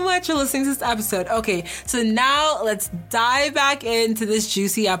you so much for listening to this episode. Okay, so now let's dive back into this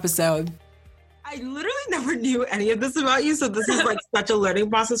juicy episode. I literally never knew any of this about you. So this is like such a learning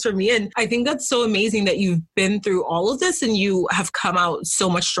process for me. And I think that's so amazing that you've been through all of this and you have come out so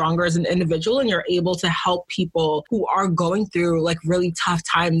much stronger as an individual, and you're able to help people who are going through like really tough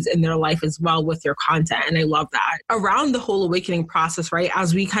times in their life as well with your content. And I love that. Around the whole awakening process, right?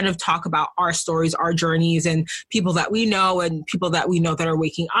 As we kind of talk about our stories, our journeys, and people that we know and people that we know that are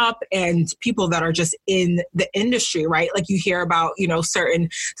waking up and people that are just in the industry, right? Like you hear about, you know, certain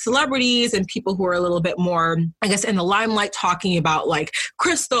celebrities and people who are a little bit more, I guess, in the limelight, talking about like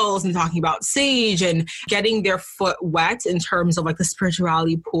crystals and talking about sage and getting their foot wet in terms of like the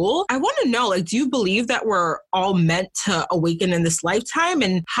spirituality pool. I want to know, like, do you believe that we're all meant to awaken in this lifetime?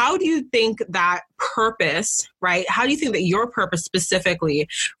 And how do you think that purpose, right? How do you think that your purpose specifically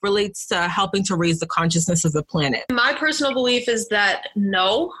relates to helping to raise the consciousness of the planet? My personal belief is that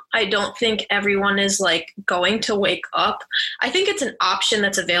no, I don't think everyone is like going to wake up. I think it's an option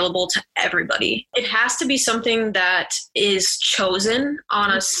that's available to everybody. It has to be something that is chosen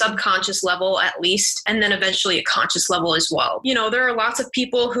on a subconscious level at least, and then eventually a conscious level as well. You know, there are lots of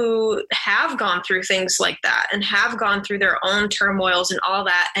people who have gone through things like that and have gone through their own turmoils and all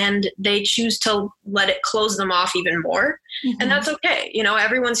that, and they choose to let it close them off even more. Mm-hmm. And that's okay. You know,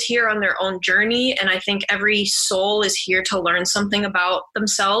 everyone's here on their own journey. And I think every soul is here to learn something about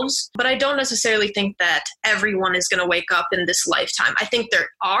themselves. But I don't necessarily think that everyone is going to wake up in this lifetime. I think there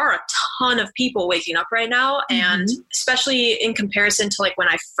are a ton of people waking up right now. Mm-hmm. And especially in comparison to like when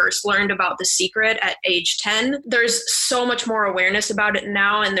I first learned about The Secret at age 10, there's so much more awareness about it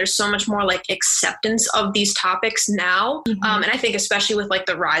now. And there's so much more like acceptance of these topics now. Mm-hmm. And I think especially with like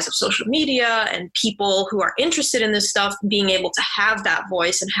the rise of social media and people who are interested in this stuff being able to have that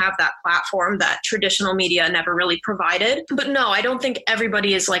voice and have that platform that traditional media never really provided. But no, I don't think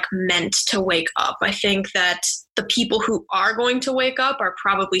everybody is like meant to wake up. I think that the people who are going to wake up are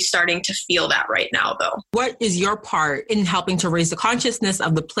probably starting to feel that right now, though. What is your part in helping to raise the consciousness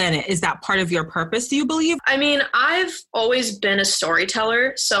of the planet? Is that part of your purpose, do you believe? I mean, I've always been a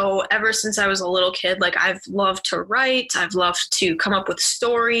storyteller. So ever since I was a little kid, like I've loved to write, I've loved to come up with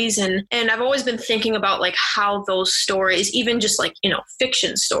stories. And I've always been thinking about like how those stories, even just like, you know,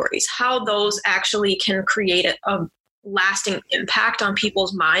 fiction stories, how those actually can create a lasting impact on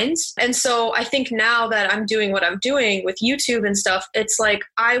people's minds. And so I think now that I'm doing what I'm doing with YouTube and stuff, it's like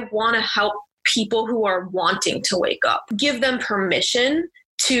I want to help people who are wanting to wake up, give them permission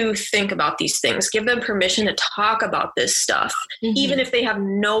to think about these things, give them permission to talk about this stuff, even if they have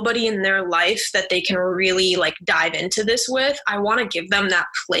nobody in their life that they can really like dive into this with. I want to give them that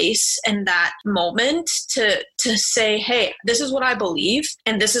place and that moment to say, hey, this is what I believe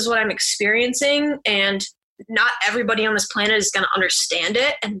and this is what I'm experiencing, and not everybody on this planet is going to understand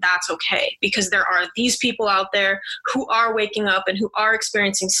it. And that's okay, because there are these people out there who are waking up and who are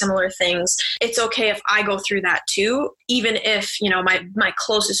experiencing similar things. It's okay if I go through that too, even if, you know, my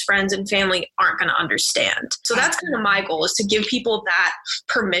closest friends and family aren't going to understand. So that's kind of my goal, is to give people that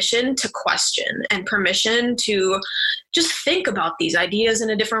permission to question and permission to just think about these ideas in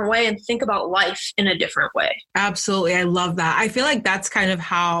a different way and think about life in a different way. Absolutely. I love that. I feel like that's kind of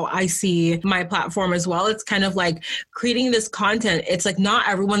how I see my platform as well. It's kind of like creating this content. It's like not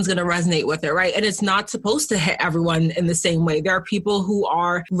everyone's going to resonate with it, right? And it's not supposed to hit everyone in the same way. There are people who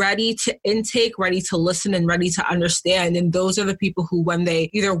are ready to intake, ready to listen, and ready to understand. And those are the people who, when they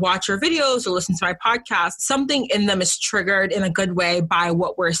either watch your videos or listen to my podcast, something in them is triggered in a good way by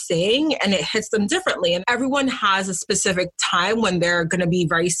what we're saying, and it hits them differently. And everyone has a specific time when they're going to be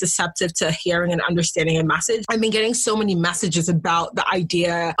very susceptible to hearing and understanding a message. I've been getting so many messages about the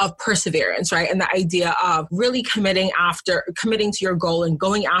idea of perseverance, right? And the idea of really committing to your goal and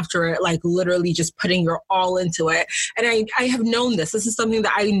going after it, like literally just putting your all into it. And I have known this. This is something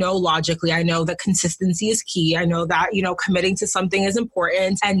that I know logically. I know that consistency is key. I know that, you know, committing to something is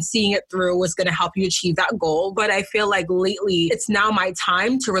important and seeing it through is going to help you achieve that goal. But I feel like lately it's now my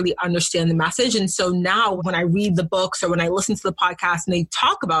time to really understand the message. And so now when I read the books or when I listen to the podcast and they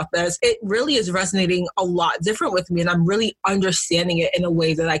talk about this, it really is resonating a lot different with me. And I'm really understanding it in a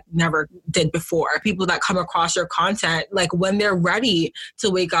way that I never did before. People that come across your content, like when they're ready to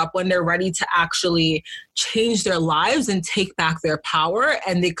wake up, when they're ready to actually change their lives and take back their power,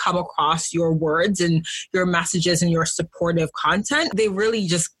 and they come across your words and your messages and your supportive content, they really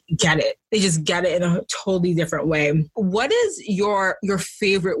just get it. They just get it in a totally different way. What is your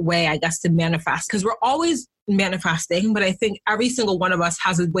favorite way, I guess, to manifest? Because we're always manifesting, but I think every single one of us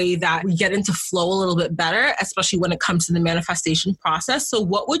has a way that we get into flow a little bit better, especially when it comes to the manifestation process. So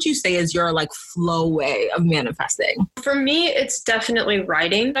what would you say is your like flow way of manifesting? For me, it's definitely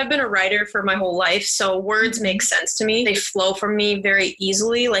writing. I've been a writer for my whole life, so words make sense to me. They flow from me very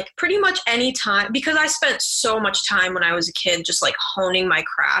easily, like pretty much any time, because I spent so much time when I was a kid just like honing my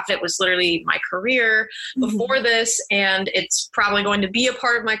craft. It was literally my career before this, and it's probably going to be a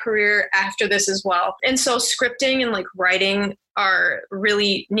part of my career after this as well. And so scripting and like writing are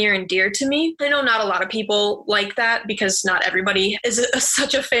really near and dear to me. I know not a lot of people like that because not everybody is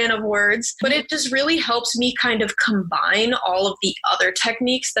such a fan of words, but it just really helps me kind of combine all of the other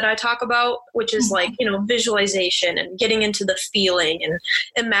techniques that I talk about, which is like, you know, visualization and getting into the feeling and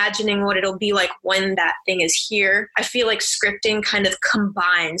imagining what it'll be like when that thing is here. I feel like scripting kind of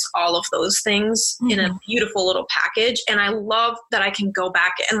combines all of those things in a beautiful little package. And I love that I can go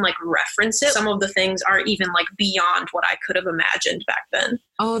back and like reference it. Some of the things are even like beyond what I could have imagined back then.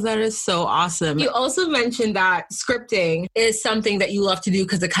 Oh, that is so awesome. You also mentioned that scripting is something that you love to do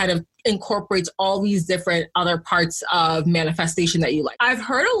because it kind of incorporates all these different other parts of manifestation that you like. I've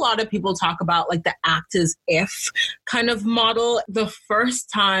heard a lot of people talk about like the act as if kind of model. The first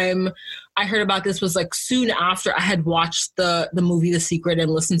time I heard about this was like soon after I had watched the movie The Secret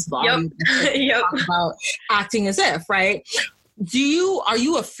and listened to the audio talk about acting as if, right? Are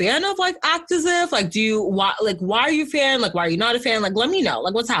you a fan of like act as if? Like, why are you a fan? Like, why are you not a fan? Like, let me know.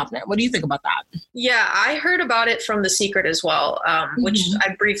 Like, what's happening? What do you think about that? Yeah, I heard about it from The Secret as well, which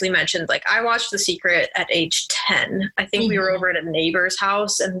I briefly mentioned. Like, I watched The Secret at age 10. I think we were over at a neighbor's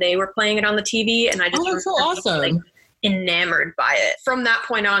house and they were playing it on the TV. And I just that's so awesome. Like, enamored by it. From that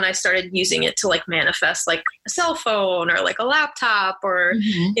point on, I started using it to like manifest like a cell phone or like a laptop or,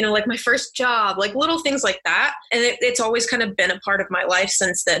 you know, like my first job, like little things like that. And it's always kind of been a part of my life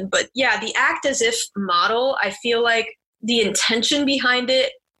since then. But yeah, the act as if model, I feel like the intention behind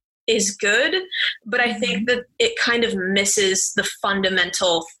it is good, but I think that it kind of misses the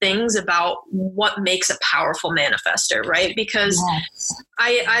fundamental things about what makes a powerful manifester, right? Because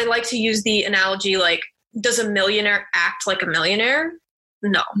I like to use the analogy like, does a millionaire act like a millionaire?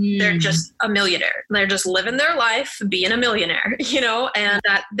 No, they're just a millionaire. They're just living their life being a millionaire, you know, and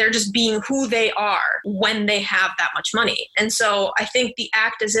that they're just being who they are when they have that much money. And so I think the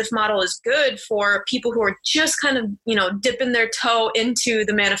act as if model is good for people who are just kind of, you know, dipping their toe into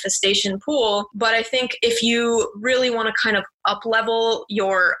the manifestation pool. But I think if you really want to kind of up-level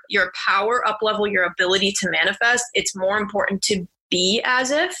your power, up-level your ability to manifest, it's more important to be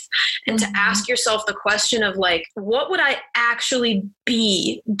as if and to ask yourself the question of like, what would I actually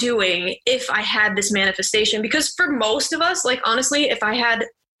be doing if I had this manifestation? Because for most of us, like honestly, if I had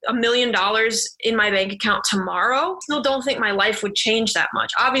 $1 million in my bank account tomorrow, I still don't think my life would change that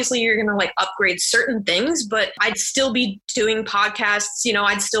much. Obviously, you're going to like upgrade certain things, but I'd still be doing podcasts, you know,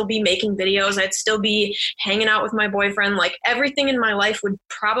 I'd still be making videos, I'd still be hanging out with my boyfriend. Like everything in my life would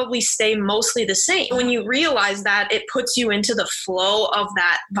probably stay mostly the same. When you realize that, it puts you into the flow of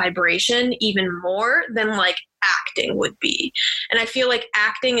that vibration even more than like acting would be. And I feel like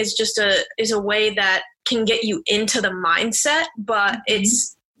acting is just a way that can get you into the mindset, but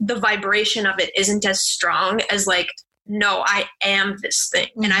it's the vibration of it isn't as strong as like, no, I am this thing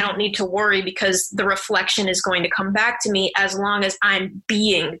and I don't need to worry because the reflection is going to come back to me as long as I'm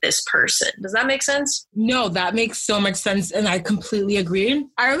being this person. Does that make sense? No, that makes so much sense. And I completely agree.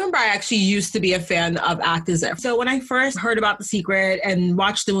 I remember I actually used to be a fan of act as if. So when I first heard about The Secret and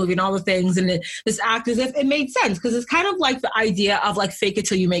watched the movie and all the things and this act as if, it made sense because it's kind of like the idea of like fake it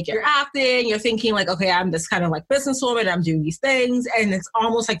till you make it. You're acting, you're thinking like, okay, I'm this kind of like businesswoman, I'm doing these things. And it's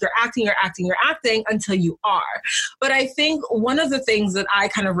almost like you're acting until you are. But I think one of the things that I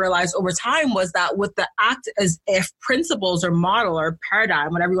kind of realized over time was that with the act as if principles or model or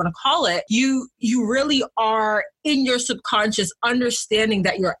paradigm, whatever you want to call it, you really are in your subconscious understanding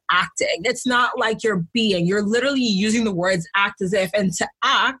that you're acting. It's not like you're being. You're literally using the words act as if, and to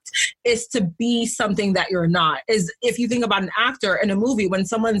act is to be something that you're not. Is if you think about an actor in a movie, when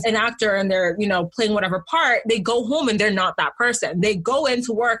someone's an actor and they're, you know, playing whatever part, they go home and they're not that person. They go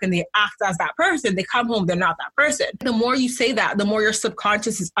into work and they act as that person. They come home, they're not that person. The more you say that, the more your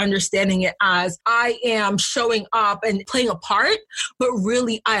subconscious is understanding it as I am showing up and playing a part, but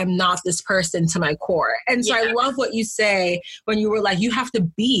really I am not this person to my core. And so I love love what you say when you were like, you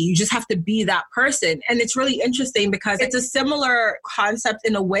just have to be that person. And it's really interesting because it's a similar concept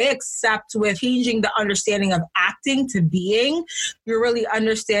in a way, except with changing the understanding of acting to being. You're really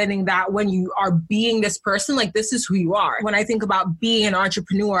understanding that when you are being this person, like this is who you are. When I think about being an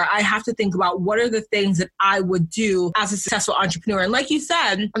entrepreneur, I have to think about what are the things that I would do as a successful entrepreneur. And like you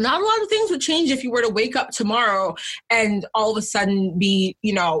said, not a lot of things would change if you were to wake up tomorrow and all of a sudden be,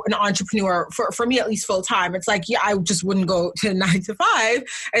 you know, an entrepreneur for me, at least full time. It's like, yeah, I just wouldn't go to 9 to 5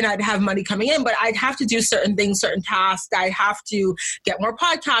 and I'd have money coming in, but I'd have to do certain things, certain tasks. I'd have to get more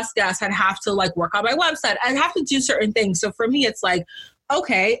podcast guests. I'd have to like work on my website. I'd have to do certain things. So for me, it's like,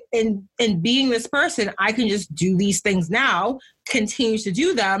 okay, in being this person, I can just do these things now, continue to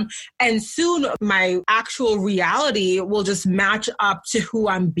do them, and soon my actual reality will just match up to who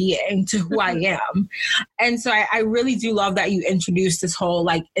I'm being, to who I am. And so I really do love that you introduced this whole,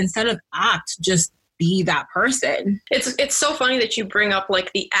 like, instead of act, just be that person. It's so funny that you bring up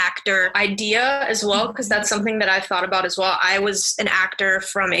like the actor idea as well, because that's something that I've thought about as well. I was an actor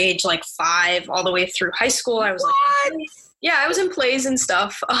from age like 5 all the way through high school. I was like, yeah, I was in plays and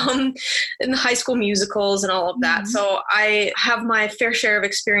stuff, in the high school musicals and all of that. So I have my fair share of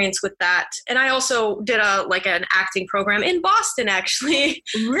experience with that. And I also did an acting program in Boston, actually.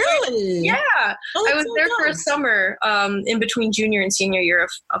 Really? Yeah. I was there for a summer in between junior and senior year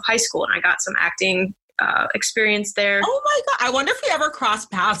of high school. And I got some acting experience there. Oh my God. I wonder if we ever crossed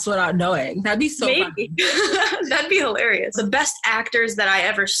paths without knowing. That'd be so Maybe. That'd be hilarious. The best actors that I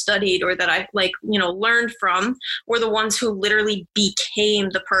ever studied or that I learned from were the ones who literally became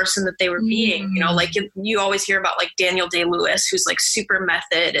the person that they were being. You know, like you always hear about like Daniel Day-Lewis, who's like super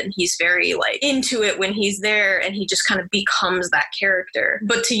method and he's very like into it when he's there and he just kind of becomes that character.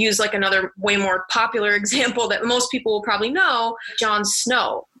 But to use like another way more popular example that most people will probably know, Jon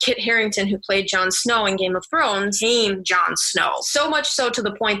Snow. Kit Harington, who played Jon Snow in Game of Thrones, became Jon Snow. So much so to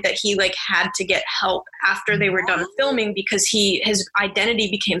the point that he like had to get help after they were done filming because his identity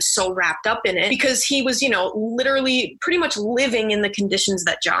became so wrapped up in it because he was, literally pretty much living in the conditions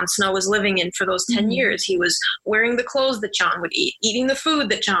that Jon Snow was living in for those 10 years. He was wearing the clothes that Jon would eat, eating the food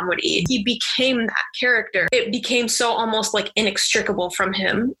that Jon would eat. He became that character. It became so almost like inextricable from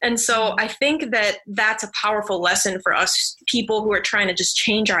him. And so I think that that's a powerful lesson for us people who are trying to just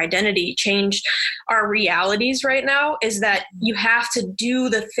change our identity, change our realities right now, is that you have to do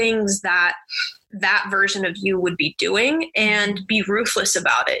the things that version of you would be doing and be ruthless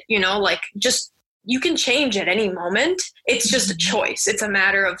about it. Just you can change at any moment. It's just a choice. It's a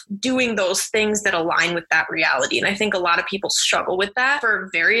matter of doing those things that align with that reality. And I think a lot of people struggle with that for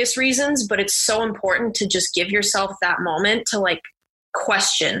various reasons, but it's so important to just give yourself that moment to like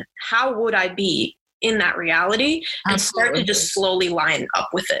question, how would I be in that reality, and start to just slowly line up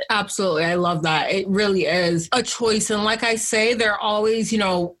with it. Absolutely. I love that. It really is a choice. And like I say, there are always,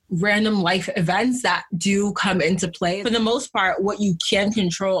 random life events that do come into play. For the most part, what you can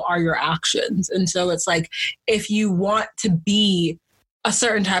control are your actions. And so it's like, if you want to be a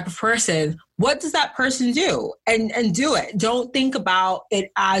certain type of person, what does that person do? And do it. Don't think about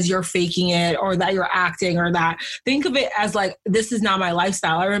it as you're faking it or that you're acting or that. Think of it as like, this is not my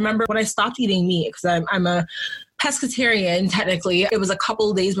lifestyle. I remember when I stopped eating meat, because I'm a pescatarian, technically. It was a couple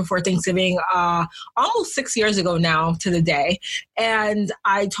of days before Thanksgiving, almost 6 years ago now to the day. And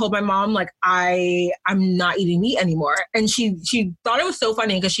I told my mom, like, I'm not eating meat anymore. And she thought it was so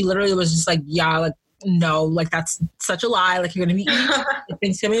funny because she literally was just like, yeah, like, no, like that's such a lie. Like you're going to be eating,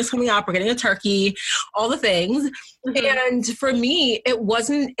 Thanksgiving is coming up, we're getting a turkey, all the things. And for me, it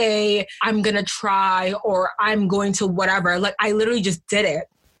wasn't I'm going to try or I'm going to whatever. Like I literally just did it.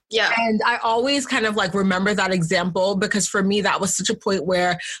 Yeah. And I always kind of like remember that example because for me, that was such a point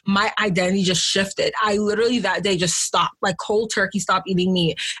where my identity just shifted. I literally that day just stopped, like cold turkey, stopped eating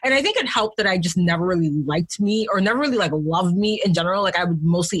meat. And I think it helped that I just never really liked meat or never really like loved meat in general. Like I would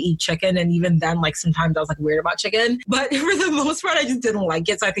mostly eat chicken. And even then, like sometimes I was like weird about chicken. But for the most part, I just didn't like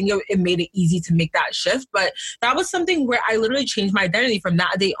it. So I think it made it easy to make that shift. But that was something where I literally changed my identity from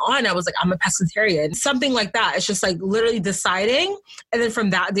that day on. I was like, I'm a pescatarian. Something like that. It's just like literally deciding. And then from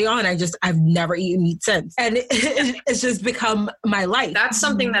that day on, I've never eaten meat since. And it's just become my life. That's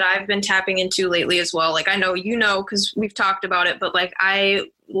something that I've been tapping into lately as well. Like I know, because we've talked about it, but like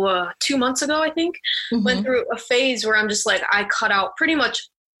 2 months ago, I think, went through a phase where I'm just like, I cut out pretty much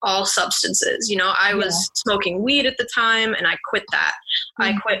all substances. I was smoking weed at the time and I quit that.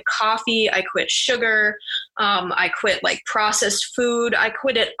 I quit coffee. I quit sugar. I quit like processed food. I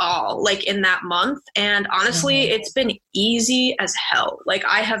quit it all like in that month. And honestly, it's been easy as hell. Like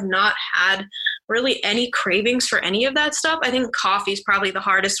I have not had really any cravings for any of that stuff. I think coffee is probably the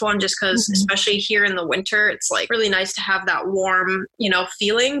hardest one just because especially here in the winter, it's like really nice to have that warm,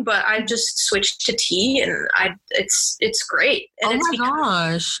 feeling. But I just switched to tea and it's great. And oh my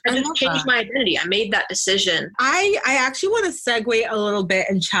gosh. I just changed my identity. I made that decision. I actually want to segue a little bit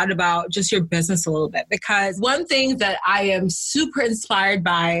and chat about just your business a little bit, because one thing that I am super inspired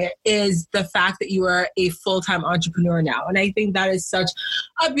by is the fact that you are a full-time entrepreneur now. And I think that is such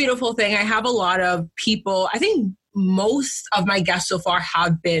a beautiful thing. I have a lot of people, I think most of my guests so far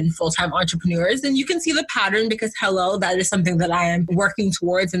have been full-time entrepreneurs, and you can see the pattern because that is something that I am working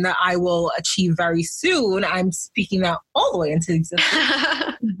towards and that I will achieve very soon. I'm speaking that all the way into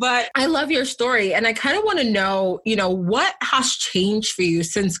existence. But I love your story, and I kind of want to know, what has changed for you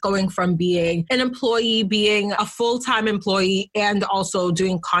since going from being an employee, being a full-time employee, and also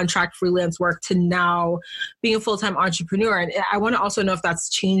doing contract freelance work to now being a full-time entrepreneur. And I want to also know if that's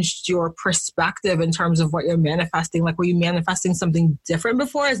changed your perspective in terms of what you're manifesting. Like, were you manifesting something different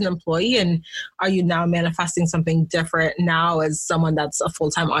before as an employee? And are you now manifesting something different now as someone that's a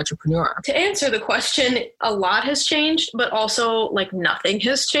full-time entrepreneur? To answer the question, a lot has changed, but also like nothing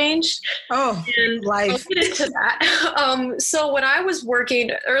has changed. Oh, and life. I'll get into that. So when I was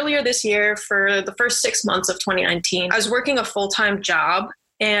working earlier this year for the first 6 months of 2019, I was working a full-time job.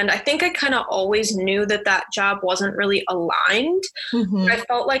 And I think I kind of always knew that job wasn't really aligned. I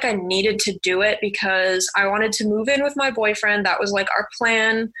felt like I needed to do it because I wanted to move in with my boyfriend. That was like our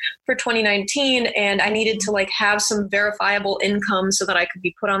plan for 2019. And I needed to like have some verifiable income so that I could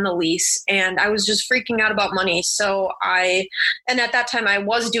be put on the lease. And I was just freaking out about money. And at that time I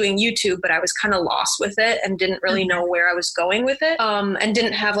was doing YouTube, but I was kind of lost with it and didn't really know where I was going with it. And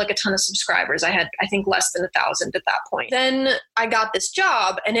didn't have like a ton of subscribers. I had, I think, less than 1,000 at that point. Then I got this job.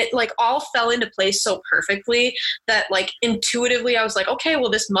 And it like all fell into place so perfectly that like intuitively I was like, okay, well,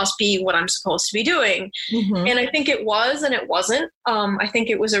 this must be what I'm supposed to be doing. And I think it was, and it wasn't. I think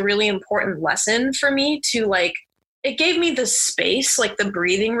it was a really important lesson for me to like, it gave me the space, like the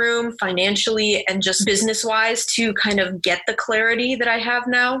breathing room financially and just business wise to kind of get the clarity that I have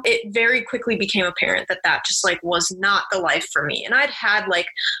now. It very quickly became apparent that just like was not the life for me. And I'd had like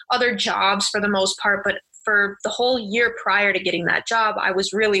other jobs for the most part, but for the whole year prior to getting that job, I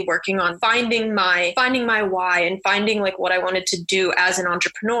was really working on finding my why and finding like what I wanted to do as an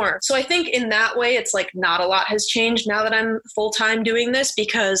entrepreneur. So I think in that way, it's like not a lot has changed now that I'm full-time doing this,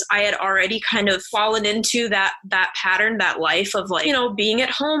 because I had already kind of fallen into that pattern, that life of like, being at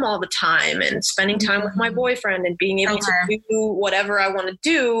home all the time and spending time with my boyfriend and being able to do whatever I want to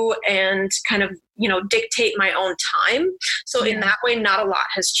do and kind of, dictate my own time. So in that way, not a lot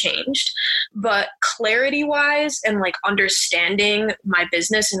has changed, but clarity wise and like understanding my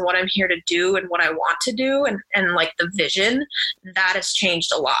business and what I'm here to do and what I want to do and like the vision, that has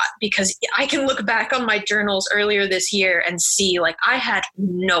changed a lot, because I can look back on my journals earlier this year and see like I had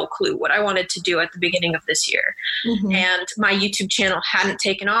no clue what I wanted to do at the beginning of this year. And my YouTube channel hadn't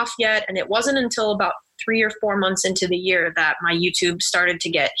taken off yet. And it wasn't until about 3 or 4 months into the year that my YouTube started to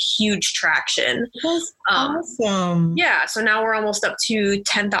get huge traction. That's awesome. Yeah. So now we're almost up to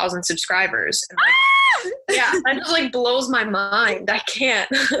 10,000 subscribers. And yeah, that just like blows my mind. I can't.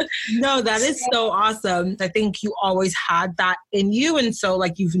 No, that is so awesome. I think you always had that in you. And so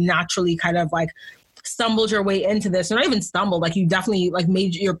like you've naturally kind of like stumbled your way into this, or not even stumbled, like you definitely like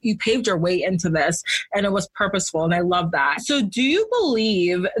you paved your way into this, and it was purposeful. And I love that. So do you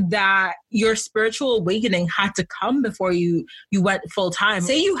believe that your spiritual awakening had to come before you went full time?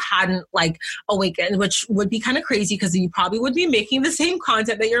 Say you hadn't like awakened, which would be kind of crazy because you probably would be making the same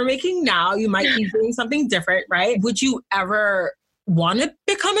content that you're making now. You might be doing something different, right? Would you ever want to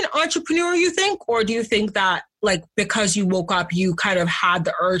become an entrepreneur, you think? Or do you think that like because you woke up, you kind of had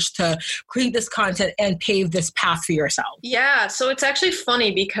the urge to create this content and pave this path for yourself? Yeah. So it's actually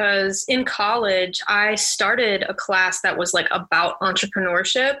funny because in college, I started a class that was like about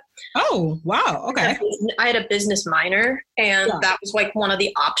entrepreneurship. Oh, wow. Okay. I had a business minor and that was like one of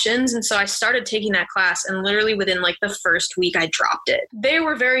the options. And so I started taking that class and literally within like the first week I dropped it. They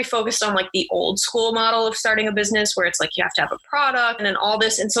were very focused on like the old school model of starting a business where it's like you have to have a product and then all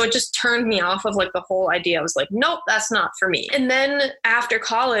this. And so it just turned me off of like the whole idea. I was like, nope, that's not for me. And then after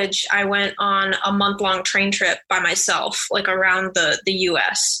college, I went on a month-long train trip by myself, like around the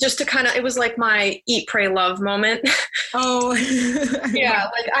US, just to kind of, it was like my eat, pray, love moment. Oh, yeah.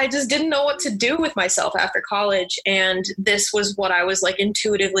 Like I just didn't know what to do with myself after college. And this was what I was like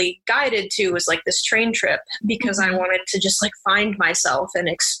intuitively guided to, was like this train trip, because I wanted to just like find myself and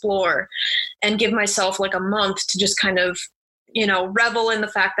explore and give myself like a month to just kind of revel in the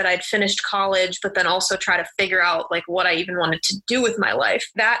fact that I'd finished college, but then also try to figure out like what I even wanted to do with my life.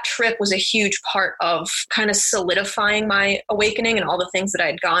 That trip was a huge part of kind of solidifying my awakening and all the things that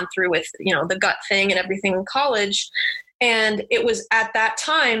I'd gone through with, the gut thing and everything in college. And it was at that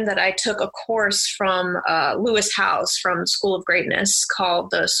time that I took a course from Lewis Howes from School of Greatness called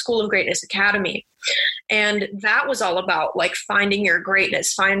the School of Greatness Academy. And that was all about like finding your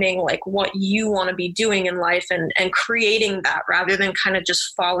greatness, finding like what you want to be doing in life and creating that rather than kind of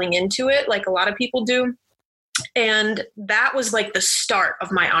just falling into it like a lot of people do. And that was like the start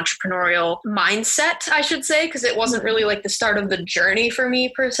of my entrepreneurial mindset, I should say, because it wasn't really like the start of the journey for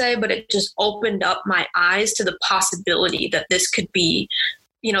me per se, but it just opened up my eyes to the possibility that this could be,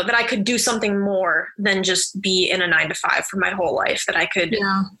 that I could do something more than just be in a 9-to-5 for my whole life, that I could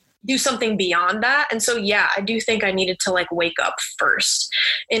do something beyond that. And so, I do think I needed to like wake up first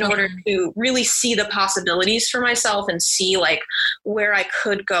in order to really see the possibilities for myself and see like where I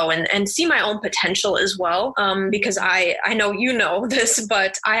could go and see my own potential as well. Because I know this,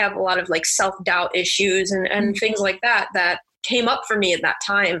 but I have a lot of like self-doubt issues and things like that came up for me at that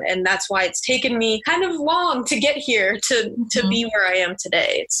time. And that's why it's taken me kind of long to get here to be where I am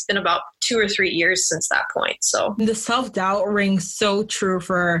today. It's been about 2 or 3 years since that point. So the self-doubt rings so true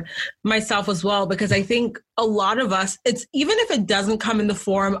for myself as well, because I think a lot of us, it's even if it doesn't come in the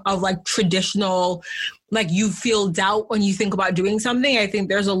form of like traditional, like you feel doubt when you think about doing something. I think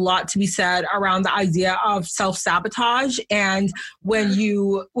there's a lot to be said around the idea of self-sabotage. And when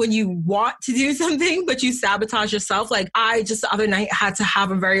you want to do something, but you sabotage yourself, like I just the other night had to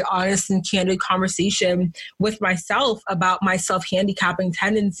have a very honest and candid conversation with myself about my self-handicapping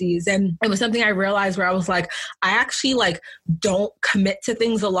tendencies. And it was something I realized where I was like, I actually like don't commit to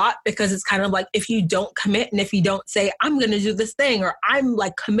things a lot because it's kind of like if you don't commit and if you don't say, I'm going to do this thing or I'm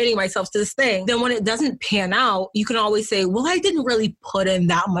like committing myself to this thing, then when it doesn't pan out, you can always say, well, I didn't really put in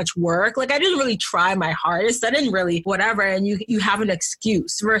that much work. Like I didn't really try my hardest. I didn't really whatever. And you have an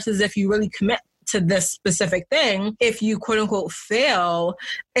excuse versus if you really commit to this specific thing, if you quote unquote fail,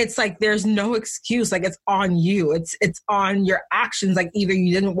 it's like there's no excuse. Like it's on you. It's on your actions. Like either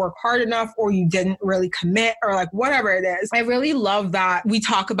you didn't work hard enough or you didn't really commit or like whatever it is. I really love that we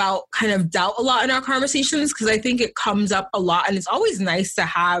talk about kind of doubt a lot in our conversations because I think it comes up a lot and it's always nice to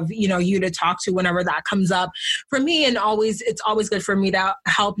have, you to talk to whenever that comes up for me. And it's always good for me to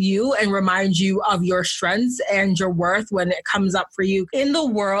help you and remind you of your strengths and your worth when it comes up for you. In the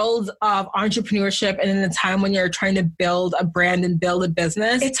world of entrepreneurship and in a time when you're trying to build a brand and build a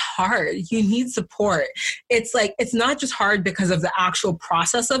business, it's hard. You need support. It's like, it's not just hard because of the actual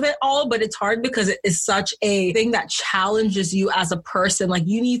process of it all, but it's hard because it is such a thing that challenges you as a person. Like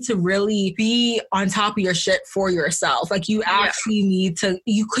you need to really be on top of your shit for yourself. Like you actually need to,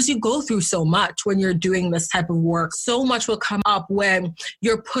 because you go through so much when you're doing this type of work. So much will come up when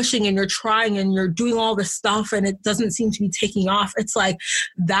you're pushing and you're trying and you're doing all this stuff and it doesn't seem to be taking off. It's like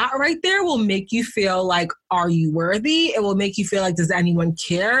that right there will make you feel like, are you worthy? It will make you feel like, does anyone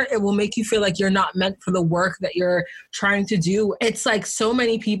care? It will make you feel like you're not meant for the work that you're trying to do. It's like so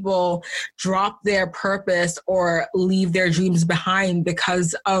many people drop their purpose or leave their dreams behind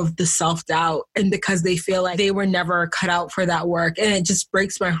because of the self-doubt and because they feel like they were never cut out for that work. And it just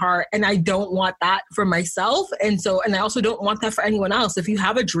breaks my heart. And I don't want that for myself. And I also don't want that for anyone else. If you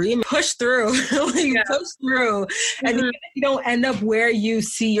have a dream, push through, push through. And even if you don't end up where you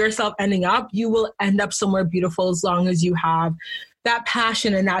see yourself ending up, you will end up somewhere beautiful as long as you have that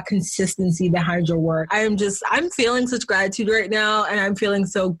passion and that consistency behind your work. I'm feeling such gratitude right now and I'm feeling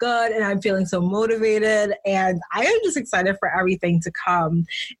so good and I'm feeling so motivated and I am just excited for everything to come.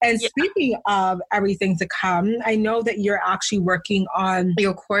 And speaking of everything to come, I know that you're actually working on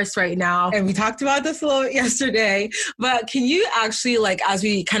your course right now and we talked about this a little bit yesterday, but can you actually as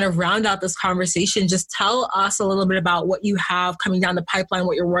we kind of round out this conversation, just tell us a little bit about what you have coming down the pipeline,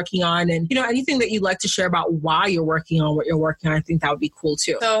 what you're working on and, anything that you'd like to share about why you're working on what you're working on. I think that would be cool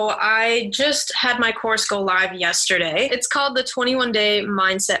too. So I just had my course go live yesterday. It's called the 21-Day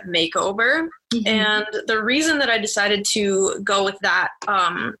Mindset Makeover. Mm-hmm. And the reason that I decided to go with that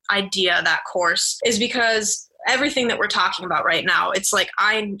idea, that course, is because everything that we're talking about right now, it's like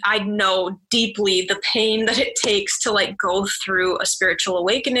I know deeply the pain that it takes to go through a spiritual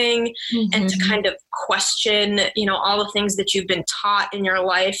awakening and to kind of question, all the things that you've been taught in your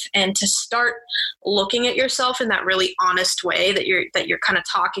life and to start looking at yourself in that really honest way that you're kind of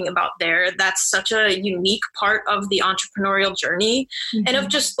talking about there. That's such a unique part of the entrepreneurial journey and of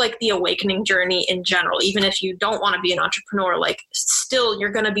just the awakening journey in general. Even if you don't want to be an entrepreneur, still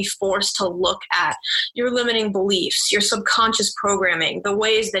you're going to be forced to look at your limiting beliefs, your subconscious programming, the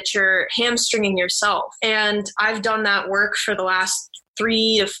ways that you're hamstringing yourself. And I've done that work for the last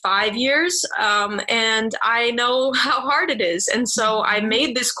 3 to 5 years. And I know how hard it is. And so I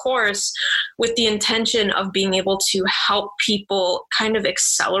made this course with the intention of being able to help people kind of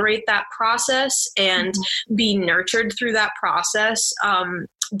accelerate that process and be nurtured through that process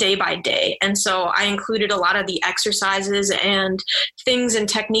day by day. And so I included a lot of the exercises and things and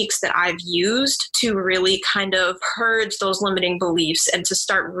techniques that I've used to really kind of purge those limiting beliefs and to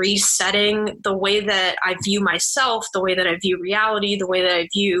start resetting the way that I view myself, the way that I view reality, the way that I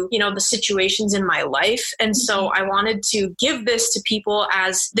view, the situations in my life. And so I wanted to give this to people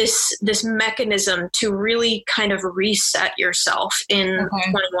as this mechanism to really kind of reset yourself in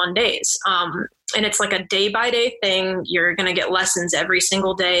 21 days. And it's like a day-by-day thing. You're going to get lessons every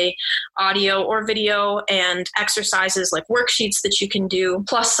single day, audio or video, and exercises like worksheets that you can do,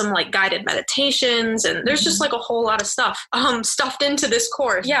 plus some like guided meditations. And there's just like a whole lot of stuff stuffed into this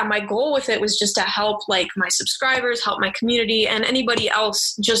course. Yeah, my goal with it was just to help like my subscribers, help my community, and anybody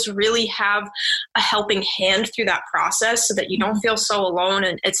else just really have a helping hand through that process so that you don't feel so alone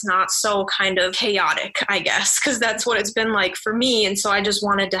and it's not so kind of chaotic, I guess, because that's what it's been like for me. And so I just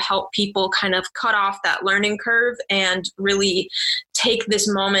wanted to help people kind of cut off that learning curve and really take this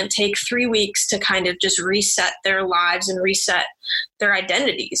moment, take 3 weeks to kind of just reset their lives and reset their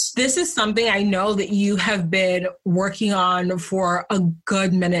identities. This is something I know that you have been working on for a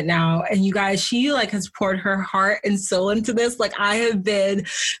good minute now. And you guys, she like has poured her heart and soul into this. Like I have been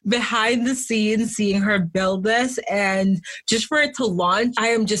behind the scenes seeing her build this, and just for it to launch, I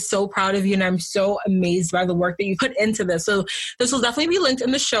am just so proud of you. And I'm so amazed by the work that you put into this. So this will definitely be linked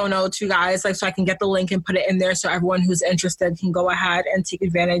in the show notes, you guys, like so I can get the link and put it in there so everyone who's interested can go ahead and take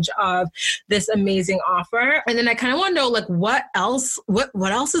advantage of this amazing offer. And then I kind of want to know like what else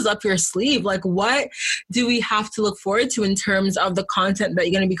is up your sleeve? Like what do we have to look forward to in terms of the content that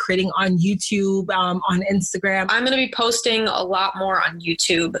you're going to be creating on YouTube, on Instagram? I'm going to be posting a lot more on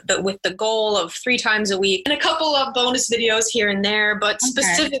YouTube, but with the goal of 3 times a week and a couple of bonus videos here and there, but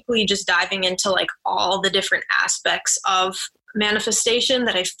specifically just diving into like all the different aspects of manifestation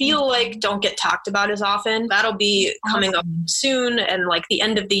that I feel like don't get talked about as often. That'll be coming up soon. And like the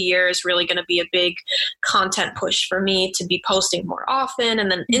end of the year is really going to be a big content push for me to be posting more often. And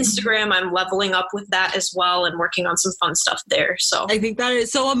then Instagram, I'm leveling up with that as well and working on some fun stuff there. So I think that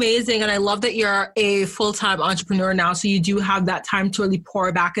is so amazing. And I love that you're a full-time entrepreneur now. So you do have that time to really pour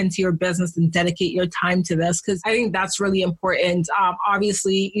back into your business and dedicate your time to this. Cause I think that's really important.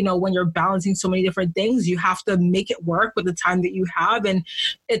 Obviously, when you're balancing so many different things, you have to make it work with the time that you have. And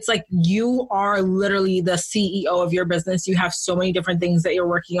it's like you are literally the CEO of your business. You have so many different things that you're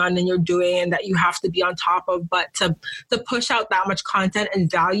working on and you're doing and that you have to be on top of. But to push out that much content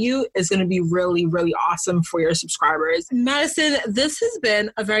and value is going to be really, really awesome for your subscribers. Madison, this has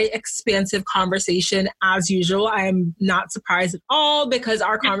been a very expansive conversation as usual. I am not surprised at all because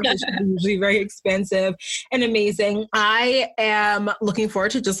our conversation is usually very expansive and amazing. I am looking forward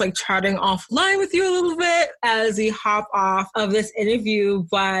to just like chatting offline with you a little bit as we hop off of this interview.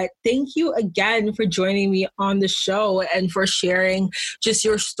 But thank you again for joining me on the show and for sharing just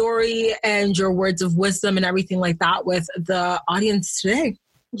your story and your words of wisdom and everything like that with the audience today.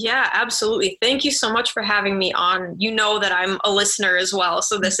 Yeah, absolutely. Thank you so much for having me on. You know that I'm a listener as well.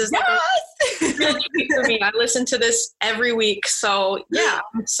 So this is like a treat for me. I listen to this every week. So yeah,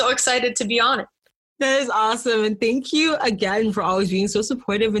 I'm so excited to be on it. That is awesome. And thank you again for always being so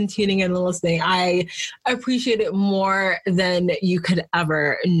supportive and tuning in and listening. I appreciate it more than you could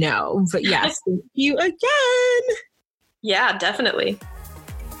ever know. But yes, thank you again. Yeah, definitely.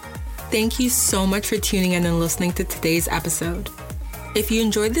 Thank you so much for tuning in and listening to today's episode. If you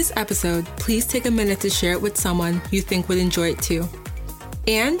enjoyed this episode, please take a minute to share it with someone you think would enjoy it too.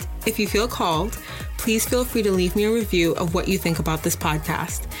 And if you feel called, please feel free to leave me a review of what you think about this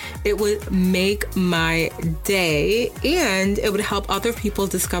podcast. It would make my day and it would help other people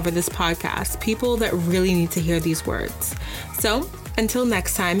discover this podcast, people that really need to hear these words. So until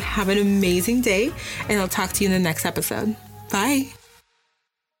next time, have an amazing day and I'll talk to you in the next episode. Bye.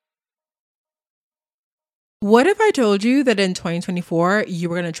 What if I told you that in 2024, you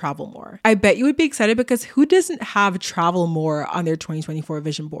were going to travel more? I bet you would be excited because who doesn't have travel more on their 2024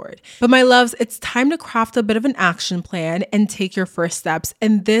 vision board? But my loves, it's time to craft a bit of an action plan and take your first steps.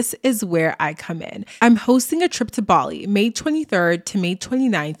 And this is where I come in. I'm hosting a trip to Bali, May 23rd to May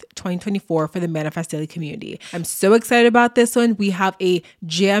 29th, 2024 for the Manifest Daily community. I'm so excited about this one. We have a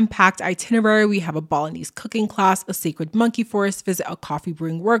jam-packed itinerary. We have a Balinese cooking class, a sacred monkey forest visit, a coffee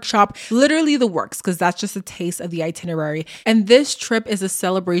brewing workshop, literally the works, because that's just a taste of the itinerary. And this trip is a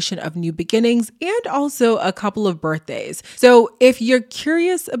celebration of new beginnings and also a couple of birthdays. So if you're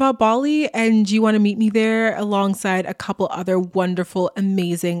curious about Bali and you want to meet me there alongside a couple other wonderful,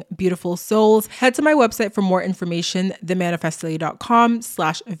 amazing, beautiful souls, head to my website for more information,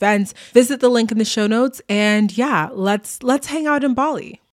 themanifestlady.com/events. Visit the link in the show notes. And yeah, let's hang out in Bali.